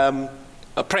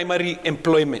primary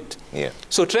employment. Yeah.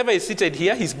 So Trevor is seated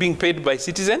here, he's being paid by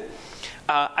Citizen.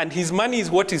 and his money is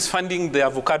what is funding the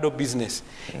avocado business.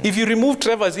 If you remove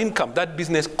Trevor's income, that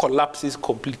business collapses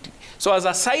completely. So as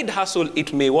a side hustle,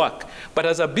 it may work, but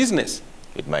as a business,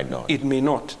 it might not. It may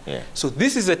not. Yeah. So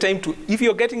this is the time to, if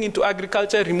you're getting into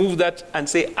agriculture, remove that and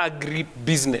say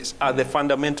agri-business are the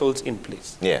fundamentals in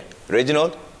place. Yeah.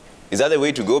 Reginald, is that the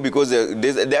way to go? Because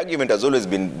the argument has always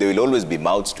been, there will always be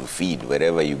mouths to feed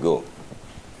wherever you go.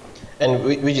 And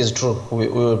which is true.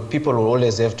 People will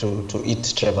always have to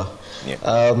eat, Trevor.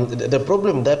 Yeah. The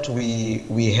problem that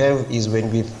we have is when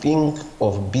we think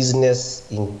of business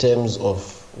in terms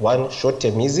of one,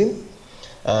 short-termism,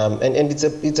 and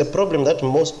it's a problem that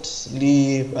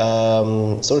mostly,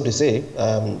 sorry to say,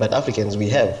 but Africans we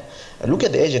have. Look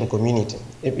at the Asian community.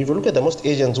 If you look at the most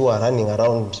Asians who are running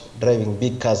around driving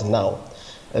big cars now,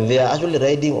 they are actually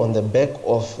riding on the back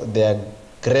of their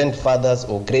grandfathers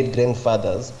or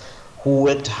great-grandfathers who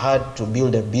worked hard to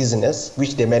build a business,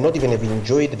 which they might not even have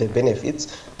enjoyed the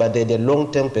benefits, but they had a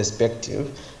long-term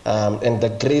perspective, and the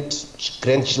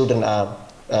great-grandchildren are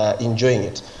enjoying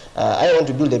it. I want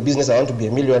to build a business, I want to be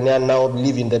a millionaire now,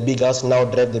 live in the big house now,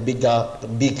 drive the big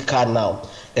car now.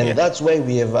 And that's why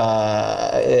we have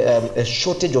a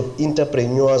shortage of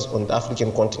entrepreneurs on the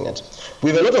African continent.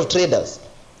 We have a lot of traders.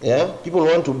 Yeah, people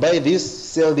want to buy this,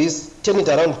 sell this, turn it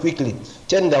around quickly.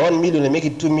 Turn the 1 million and make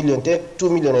it 2 million, take 2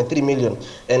 million and 3 million.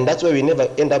 And that's why we never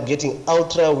end up getting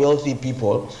ultra wealthy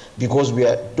people, because we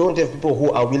don't have people who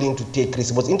are willing to take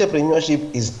risks. But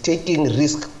entrepreneurship is taking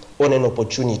risk on an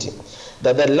opportunity.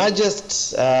 The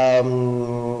largest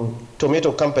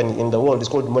tomato company in the world is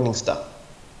called Morningstar.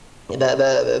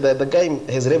 The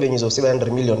guy has revenues of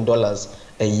 $700 million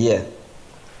a year.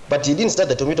 But he didn't start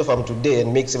the tomato farm today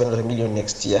and make 700 million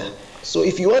next year. So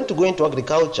if you want to go into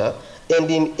agriculture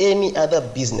and in any other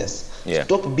business,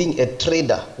 stop being a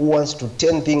trader who wants to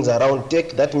turn things around,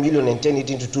 take that million and turn it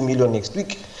into 2 million next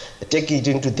week, take it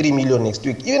into 3 million next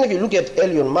week. Even if you look at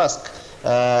Elon Musk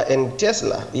and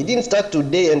Tesla, he didn't start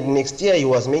today and next year he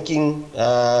was making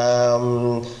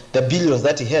the billions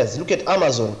that he has. Look at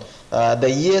Amazon, the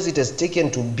years it has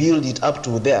taken to build it up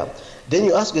to there. Then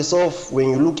you ask yourself, when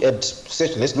you look at,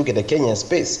 let's look at the Kenyan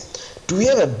space, do we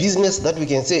have a business that we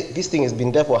can say this thing has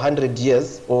been there for 100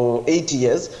 years or 80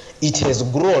 years, it has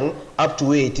grown up to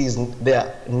where it is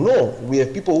there? No, we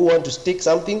have people who want to stake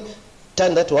something,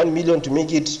 turn that 1 million to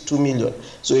make it 2 million.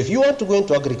 So if you want to go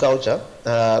into agriculture,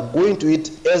 go into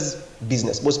it as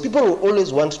business. Because people will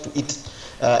always want to eat,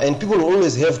 and people will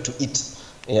always have to eat.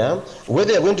 Yeah,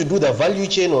 whether you're going to do the value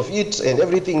chain of it and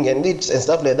everything and it and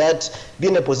stuff like that, be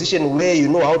in a position where you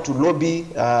know how to lobby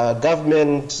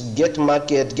government, get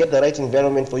market, get the right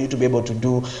environment for you to be able to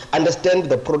do, understand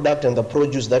the product and the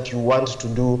produce that you want to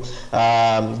do,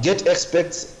 get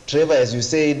experts, Trevor, as you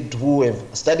said, who have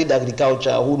studied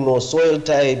agriculture, who know soil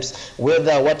types,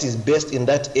 what is best in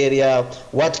that area,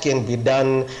 what can be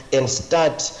done, and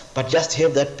start. But just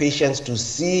have that patience to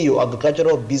see your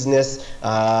agricultural business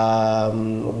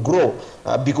grow,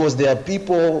 because there are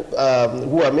people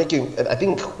who are making, I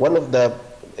think one of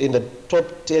in the top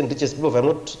 10 richest people, if I'm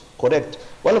not correct,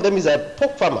 one of them is a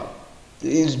pork farmer.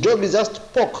 His job is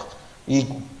just pork.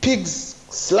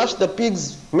 Slash the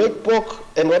pigs, make pork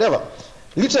and whatever.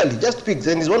 Literally, just pigs,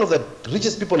 and he's one of the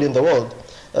richest people in the world.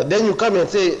 Then you come and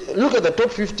say, look at the top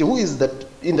 50. Who is that?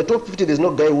 In the top 50, there's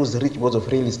no guy who's rich because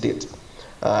of real estate.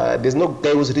 There's no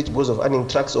guy who's rich because of owning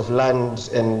tracts of land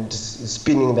and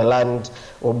spinning the land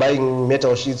or buying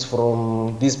metal sheets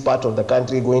from this part of the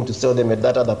country, going to sell them at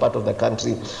that other part of the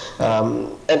country. And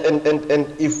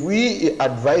if we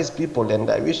advise people, and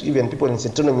I wish even people in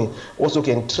Centonomy also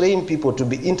can train people to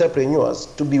be entrepreneurs,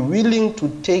 to be willing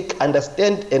to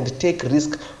understand and take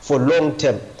risk for long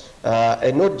term.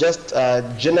 And not just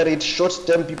generate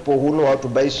short-term people who know how to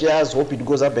buy shares, hope it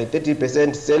goes up by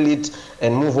 30%, sell it,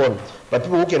 and move on. But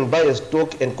people who can buy a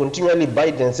stock and continually buy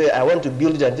it and say, I want to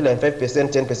build it until I'm 5%,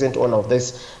 10% owner of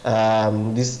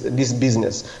this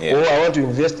business. Yeah. Or I want to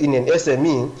invest in an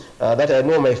SME that I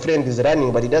know my friend is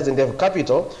running, but he doesn't have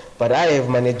capital, but I have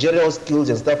managerial skills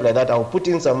and stuff like that. I'll put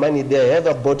in some money there, have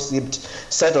a board seat,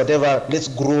 site, whatever, let's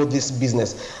grow this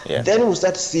business. Yeah. Then we'll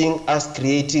start seeing us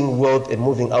creating wealth and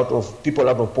moving people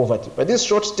out of poverty. But this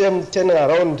short-term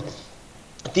turnaround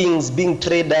things, being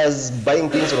traders, buying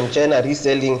things from China,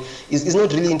 reselling, is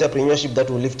not really entrepreneurship that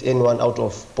will lift anyone out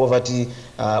of poverty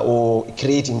or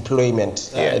create employment.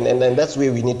 Yeah. And that's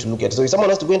where we need to look at. So if someone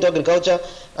has to go into agriculture,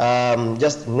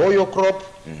 just know your crop,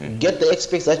 get the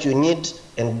experts that you need,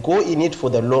 and go in it for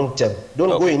the long term.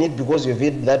 Don't go in it because you've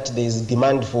heard that there is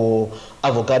demand for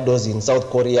avocados in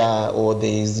South Korea, or there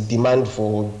is demand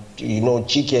for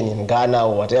chicken in Ghana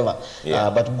or whatever.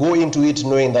 But go into it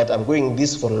knowing that I'm going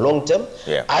this for long term.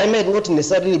 I might not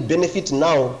necessarily benefit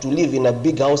now to live in a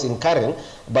big house in Karen,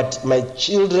 but my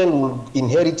children will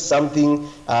inherit something,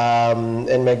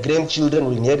 and my grandchildren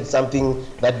will inherit something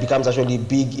that becomes actually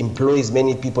big, employs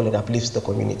many people, and uplifts the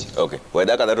community. Okay. Well,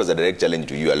 that was a direct challenge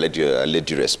to you. I'll let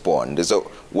you respond.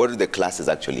 So what do the classes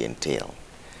actually entail?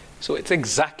 So it's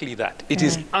exactly that. It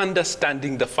is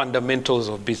understanding the fundamentals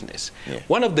of business.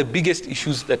 One of the biggest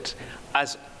issues that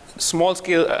as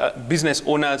small-scale business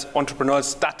owners, entrepreneurs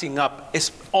starting up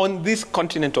on this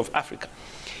continent of Africa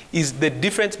is the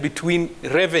difference between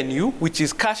revenue, which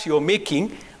is cash you're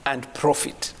making, and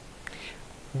profit.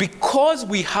 Because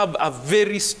we have a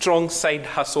very strong side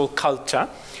hustle culture,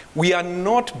 we are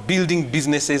not building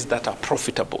businesses that are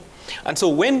profitable. And so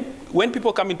when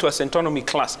people come into a Centonomy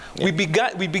class, we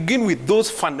begin with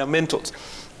those fundamentals.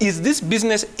 Is this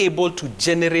business able to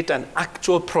generate an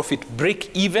actual profit,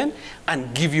 break even,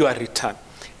 and give you a return?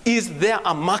 Is there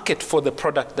a market for the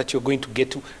product that you're going to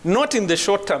get to? Not in the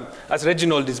short term, as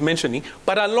Reginald is mentioning,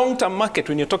 but a long-term market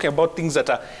when you're talking about things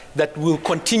that will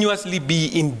continuously be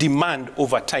in demand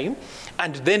over time.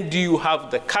 And then do you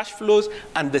have the cash flows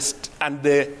and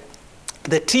the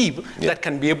team that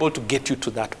can be able to get you to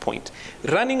that point?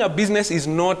 Running a business is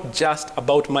not just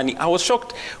about money. I was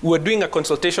shocked. We were doing a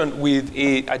consultation with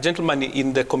a gentleman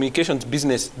in the communications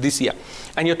business this year,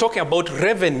 and you're talking about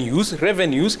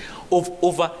revenues of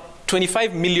over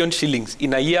 25 million shillings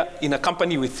in a year in a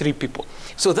company with 3 people.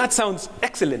 So that sounds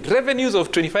excellent. Revenues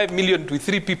of 25 million with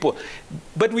 3 people.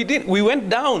 But we went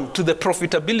down to the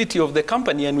profitability of the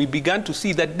company, and we began to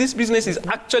see that this business is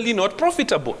actually not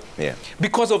profitable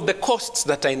because of the costs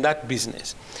that are in that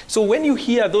business. So when you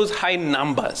hear those high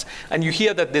numbers and you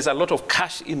hear that there's a lot of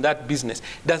cash in that business,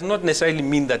 does not necessarily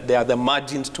mean that there are the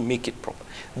margins to make it proper.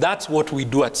 That's what we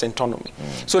do at Centonomy.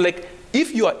 So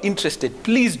if you are interested,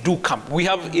 please do come. We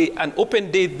have an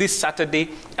open day this Saturday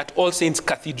at All Saints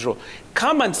Cathedral.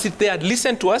 Come and sit there and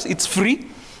listen to us. It's free.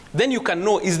 Then you can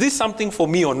know, is this something for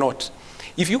me or not?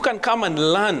 If you can come and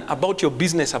learn about your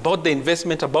business, about the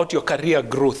investment, about your career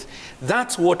growth,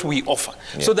 that's what we offer.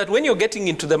 So that when you're getting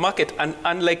into the market, and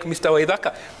unlike Mr.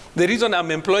 Waithaka, the reason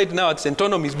I'm employed now at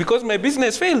Centonomy is because my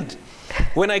business failed.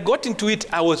 When I got into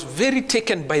it, I was very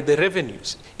taken by the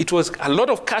revenues. It was a lot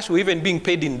of cash were even being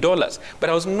paid in dollars, but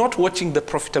I was not watching the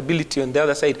profitability on the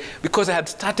other side because I had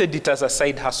started it as a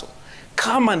side hustle.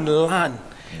 Come and learn,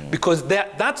 because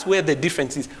that's where the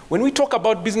difference is. When we talk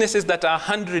about businesses that are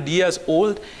 100 years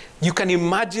old, you can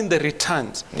imagine the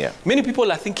returns. Many people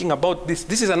are thinking about this.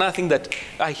 This is another thing that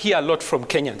I hear a lot from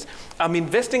Kenyans. I'm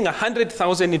investing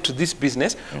 100,000 into this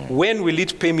business. When will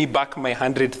it pay me back my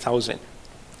 100,000?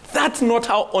 That's not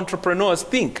how entrepreneurs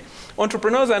think.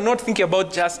 Entrepreneurs are not thinking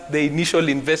about just the initial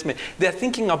investment. They're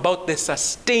thinking about the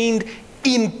sustained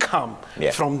income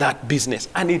from that business.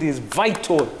 And it is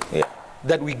vital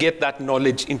that we get that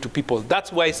knowledge into people.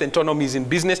 That's why Centonomy is in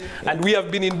business, and we have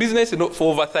been in business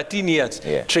for over 13 years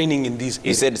training in these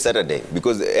areas. He said Saturday,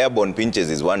 because Airborne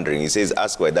Pinches is wondering, he says,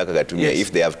 ask Waithaka Gatumia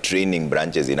if they have training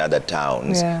branches in other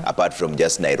towns apart from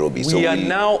just Nairobi. So we are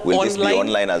now will this be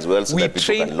online as well, so that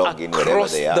people can log in wherever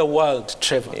they are? We train across the world,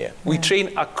 Trevor. We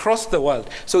train across the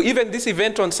world. So even this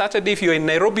event on Saturday, if you're in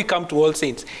Nairobi, come to All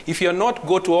Saints. If you're not,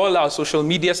 go to all our social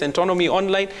media, Centonomy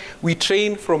online. We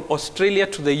train from Australia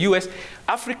to the US.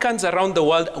 Africans around the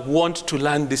world want to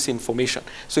learn this information.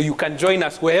 So you can join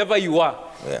us wherever you are.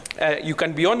 You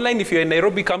can be online. If you're in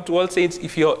Nairobi, come to All Saints.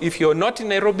 If you're not in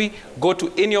Nairobi, go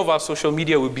to any of our social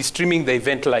media. We'll be streaming the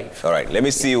event live. All right. Let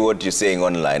me see what you're saying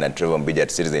online at Trevor Mbija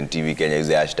at Citizen TV Kenya. Use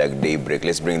the hashtag Daybreak.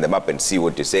 Let's bring them up and see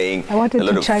what you're saying. I wanted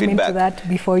to chime into that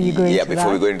before you go into that. Yeah,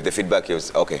 before we go into the feedback.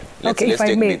 Okay. Let's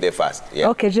take me there first.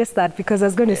 Okay, just that, because I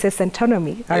was going to say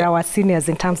Centonomy are our seniors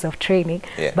in terms of training,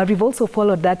 but we've also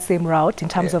followed that same route in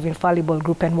terms of Infallible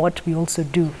Group and what we also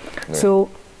do.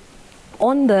 So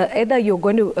on the, either you're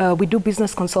going to, we do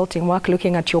business consulting work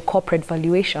looking at your corporate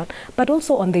valuation, but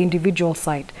also on the individual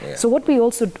side. So what we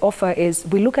also offer is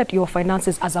we look at your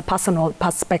finances as a personal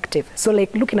perspective. So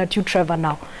like looking at you, Trevor,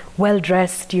 now,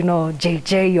 well-dressed, you know,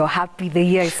 JJ, you're happy, the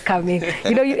year is coming.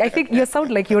 You know, I think you sound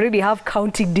like you already have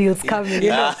counting deals coming. You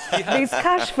know, there's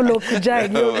cash flow,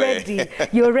 Kujai, you're ready.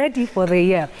 You're ready for the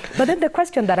year. But then the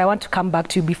question that I want to come back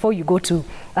to before you go to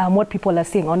what people are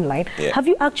seeing online, have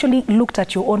you actually looked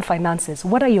at your own finances?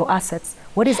 What are your assets?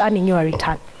 What is earning you a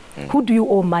return? Who do you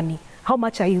owe money? How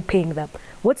much are you paying them?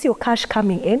 What's your cash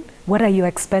coming in? What are your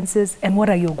expenses? And what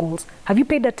are your goals? Have you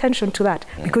paid attention to that?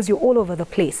 Because you're all over the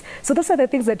place. So those are the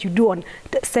things that you do on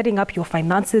setting up your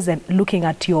finances and looking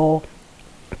at your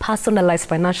personalized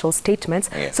financial statements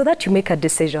so that you make a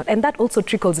decision, and that also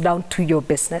trickles down to your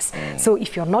business. So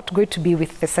if you're not going to be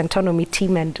with the Centonomy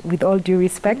team, and with all due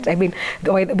respect, I mean,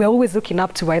 we're always looking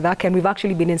up to Waithaka, and we've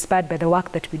actually been inspired by the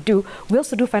work that we do. We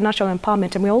also do financial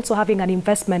empowerment, and we're also having an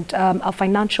investment, a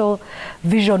financial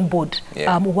vision board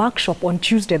workshop on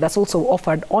Tuesday that's also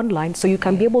offered online, so you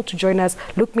can be able to join us.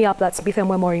 Look me up, that's Smith &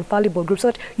 Wemore Infallible Group,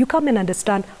 so that you come and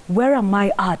understand, where am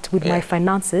I at with my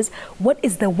finances? What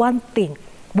is the one thing?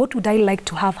 What would I like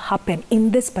to have happen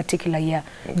in this particular year?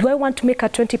 Do I want to make a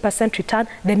 20% return?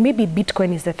 Then maybe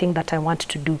Bitcoin is the thing that I want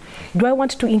to do. Do I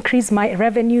want to increase my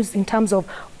revenues in terms of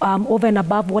over and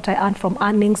above what I earn from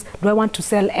earnings? Do I want to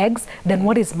sell eggs? Then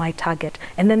what is my target?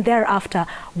 And then thereafter,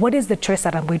 what is the choice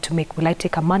that I'm going to make? Will I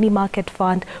take a money market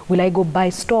fund? Will I go buy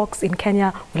stocks in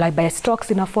Kenya? Will I buy stocks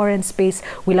in a foreign space?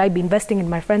 Will I be investing in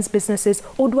my friends' businesses?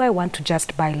 Or do I want to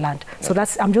just buy land? So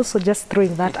I'm just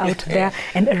throwing that out there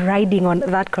and riding on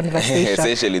that conversation.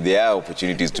 Essentially, there are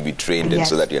opportunities to be trained and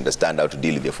so that you understand how to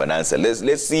deal with your finances.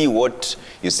 Let's see what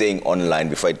you're saying online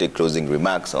before I take closing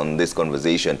remarks on this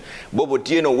conversation. Bobo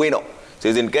Tieno Wino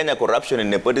says, in Kenya, corruption and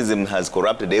nepotism has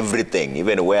corrupted everything,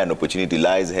 even where an opportunity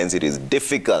lies, hence it is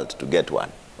difficult to get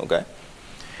one. Okay?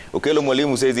 Okelo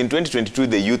Mwalimu says, in 2022,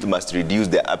 the youth must reduce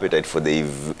their appetite for the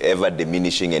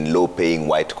ever-diminishing and low-paying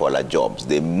white-collar jobs.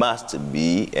 They must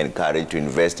be encouraged to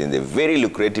invest in the very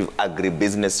lucrative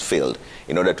agribusiness field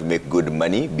in order to make good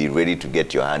money. Be ready to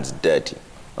get your hands dirty.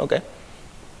 Okay.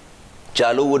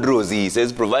 Charlo Woodrozy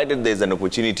says, provided there's an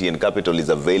opportunity and capital is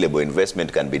available,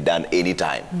 investment can be done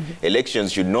anytime.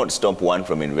 Elections should not stop one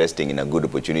from investing in a good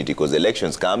opportunity, because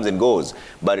elections comes and goes,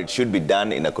 but it should be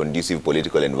done in a conducive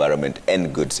political environment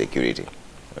and good security.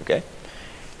 Okay.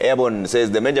 Airborne says,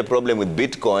 the major problem with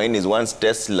Bitcoin is once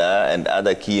Tesla and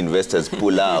other key investors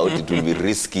pull out, it will be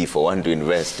risky for one to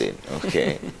invest in.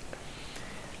 Okay.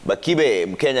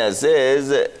 Bakibe Kenya says,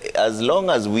 as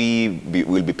long as we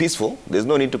will be peaceful, there's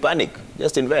no need to panic.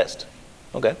 Just invest.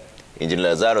 Okay. Engineer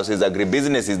Lazaro says,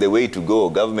 agribusiness is the way to go.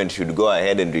 Government should go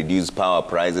ahead and reduce power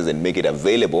prices and make it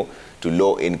available to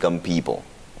low-income people.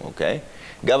 Okay.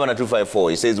 Governor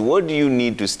 254, he says, what do you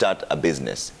need to start a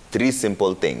business? 3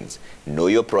 simple things. Know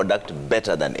your product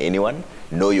better than anyone,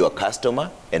 know your customer,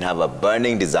 and have a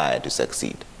burning desire to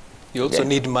succeed. You also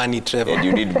need money, Trevor. And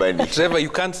you need money. Trevor, you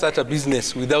can't start a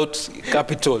business without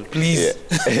capital, please.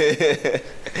 Yeah.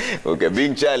 Okay,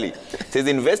 Being Charlie says,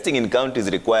 investing in counties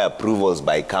require approvals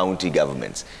by county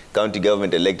governments. County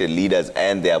government elected leaders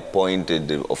and their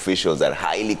appointed officials are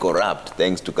highly corrupt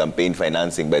thanks to campaign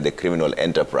financing by the criminal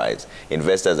enterprise.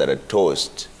 Investors are a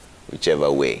toast, whichever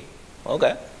way.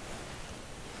 Okay.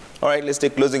 All right, let's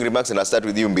take closing remarks, and I'll start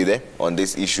with you, Mbide, on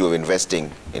this issue of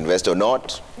investing. Invest or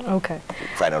not? Okay.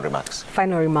 Final remarks.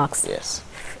 Final remarks. Yes.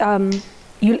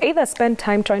 You'll either spend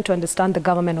time trying to understand the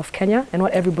government of Kenya and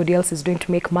what everybody else is doing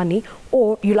to make money,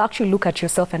 or you'll actually look at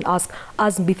yourself and ask,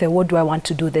 as Mbithe, what do I want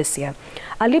to do this year?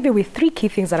 I'll leave you with 3 key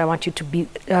things that I want you to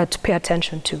pay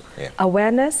attention to. Yeah.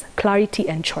 Awareness, clarity,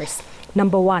 and choice.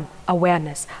 Number 1,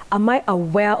 awareness. Am I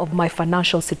aware of my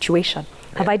financial situation?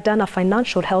 Have I done a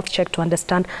financial health check to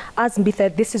understand, as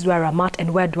Mbithe, this is where I'm at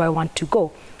and where do I want to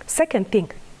go? Second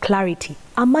thing, clarity.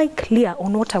 Am I clear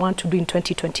on what I want to do in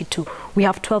 2022? We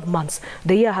have 12 months.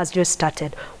 The year has just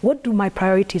started. What do my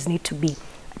priorities need to be?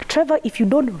 Trevor, if you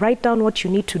don't write down what you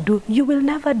need to do, you will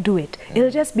never do it. It'll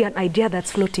just be an idea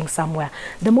that's floating somewhere.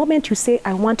 The moment you say,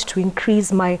 I want to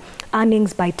increase my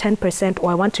earnings by 10%, or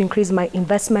I want to increase my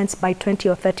investments by 20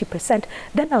 or 30%,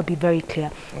 then I'll be very clear.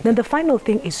 Then the final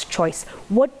thing is choice.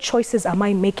 What choices am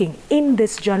I making in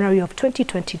this January of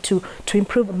 2022 to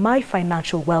improve my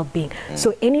financial well-being?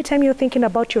 So anytime you're thinking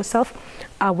about yourself,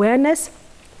 awareness,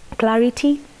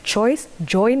 clarity, choice,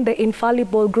 join the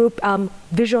Infallible Group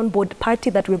vision board party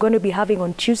that we're going to be having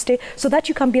on Tuesday, so that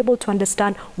you can be able to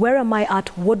understand, where am I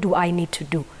at, what do I need to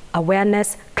do?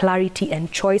 Awareness, clarity,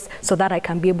 and choice, so that I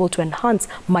can be able to enhance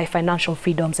my financial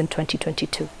freedoms in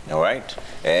 2022. All right.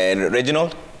 And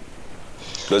Reginald,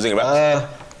 closing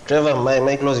remarks? Trevor,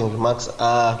 my closing remarks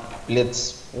are,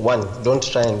 don't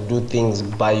try and do things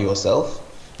by yourself.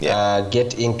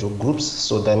 Get into groups,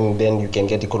 so then you can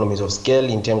get economies of scale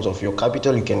in terms of your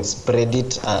capital. You can spread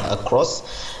it across,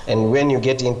 and when you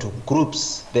get into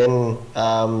groups, then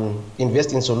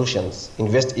invest in solutions,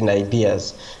 invest in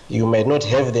ideas. You might not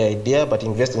have the idea, but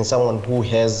invest in someone who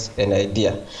has an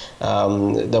idea.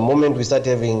 The moment we start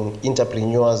having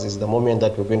entrepreneurs is the moment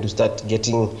that we're going to start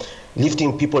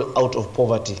lifting people out of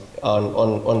poverty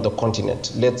on the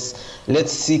continent.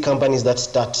 Let's see companies that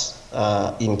start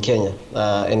in Kenya,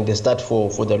 and they start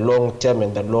for the long term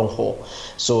and the long haul.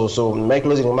 So my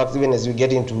closing remarks, even as we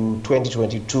get into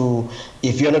 2022,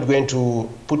 if you're not going to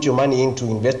put your money into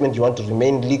investment, you want to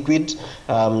remain liquid,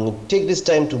 take this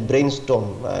time to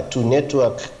brainstorm, to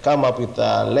network, come up with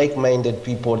like-minded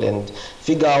people and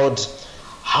figure out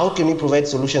how can we provide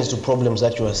solutions to problems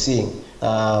that you are seeing,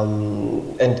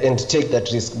 and take that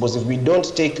risk. Because if we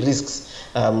don't take risks,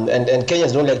 and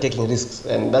Kenyans don't like taking risks,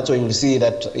 and that's why you'll see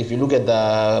that if you look at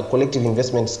the collective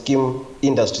investment scheme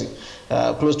industry,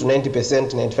 close to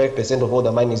 90%, 95% of all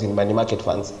the money is in money market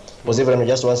funds. Because everyone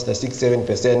just wants the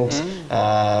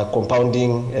 6-7%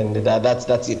 compounding, and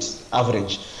that's it,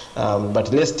 average.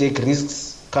 But let's take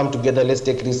risks, come together, let's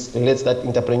take risks, and let that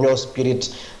entrepreneurial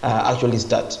spirit actually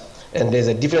start. And there's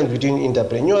a difference between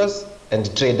entrepreneurs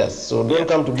and traders. So don't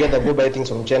come together, go buy things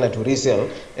from China to resell,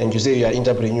 and you say you are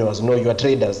entrepreneurs. No, you are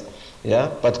traders.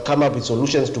 Yeah, but come up with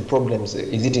solutions to problems.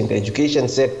 Is it in the education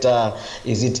sector?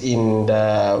 Is it in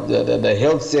the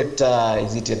health sector?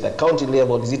 Is it at the county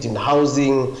level? Is it in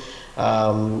housing?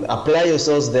 Apply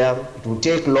yourselves there. It will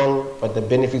take long, but the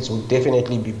benefits will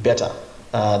definitely be better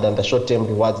than the short-term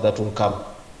rewards that will come.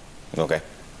 Okay.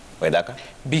 Waithaka?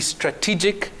 Be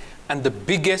strategic, and the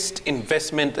biggest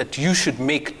investment that you should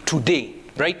make today,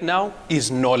 right now,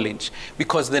 is knowledge,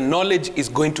 because the knowledge is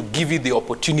going to give you the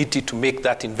opportunity to make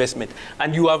that investment.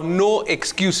 And you have no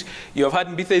excuse. You have had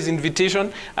Mbithe's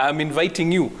invitation. I'm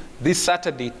inviting you this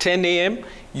Saturday, 10 a.m.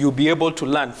 You'll be able to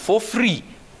learn for free.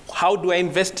 How do I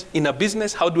invest in a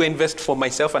business? How do I invest for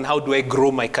myself? And how do I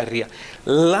grow my career?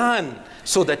 Learn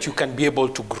so that you can be able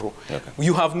to grow. Okay.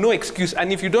 You have no excuse.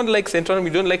 And if you don't like Centurion,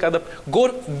 you don't like other, go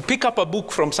pick up a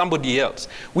book from somebody else.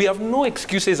 We have no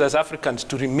excuses as Africans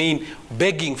to remain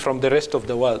begging from the rest of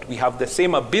the world. We have the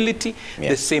same ability,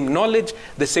 the same knowledge,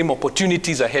 the same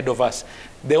opportunities ahead of us.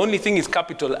 The only thing is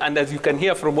capital. And as you can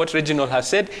hear from what Reginald has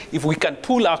said, if we can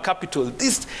pool our capital,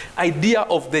 this idea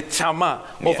of the chama,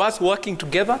 of us working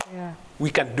together, we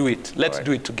can do it. Let's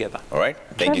do it together. All right.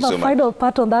 Thank you so much. Final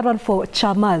part on that one for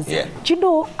chamas. Yeah. Do you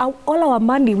know, all our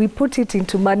money, we put it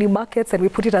into money markets and we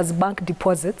put it as bank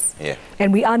deposits. Yeah.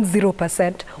 And we earn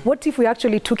 0%. What if we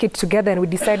actually took it together and we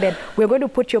decided we're going to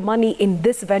put your money in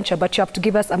this venture, but you have to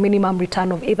give us a minimum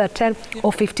return of either 10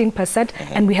 or 15%,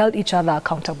 and we held each other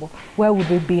accountable? Where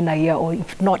would we be in a year, or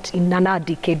if not, in another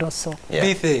decade or so?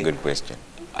 Yeah. Good question.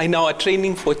 In our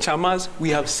training for chamas, we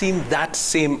have seen that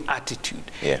same attitude.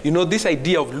 Yeah. You know, this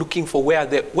idea of looking for where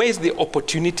is the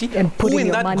opportunity, and who in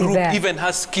that group even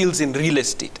has skills in real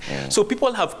estate. So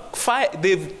people have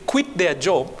they've quit their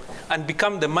job and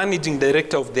become the managing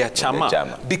director of their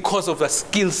chama because of a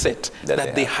skill set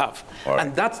that they have. Right.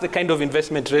 And that's the kind of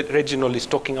investment Reginald is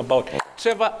talking about.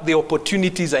 Trevor, the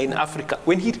opportunities are in Africa.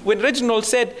 When Reginald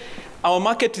said, our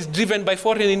market is driven by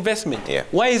foreign investment. Yeah.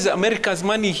 Why is America's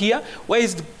money here? Why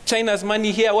is China's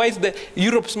money here? Why is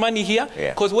Europe's money here?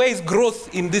 Because where is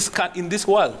growth in this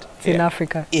world? In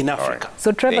Africa. In Africa. Right.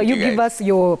 So Trevor, you give us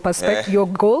your perspective, your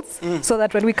goals, so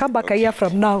that when we come back a year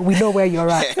from now, we know where you're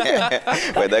at.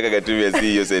 Waithaka Gatumia,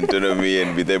 CEO Centonomy,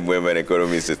 and Mbithe Mwema,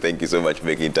 economist. Thank you so much for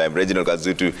making time. Reginald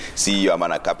Kazutu, CEO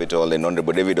Amana Capital, and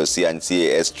Honorable David Osia,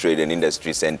 CAS Trade and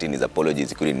Industry, sent in his apologies.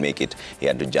 He couldn't make it. He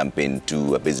had to jump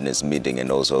into a business meeting,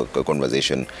 and also a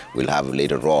conversation we'll have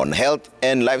later on. Health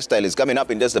and lifestyle is coming up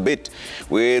in just a bit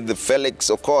with Felix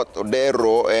Okot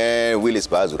Odero and Willis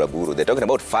Bazuraburu. They're talking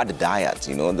about fad diets,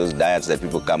 you know, those diets that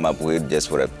people come up with just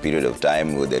for a period of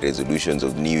time with the resolutions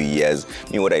of New Year's.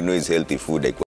 You know, what I know is healthy food.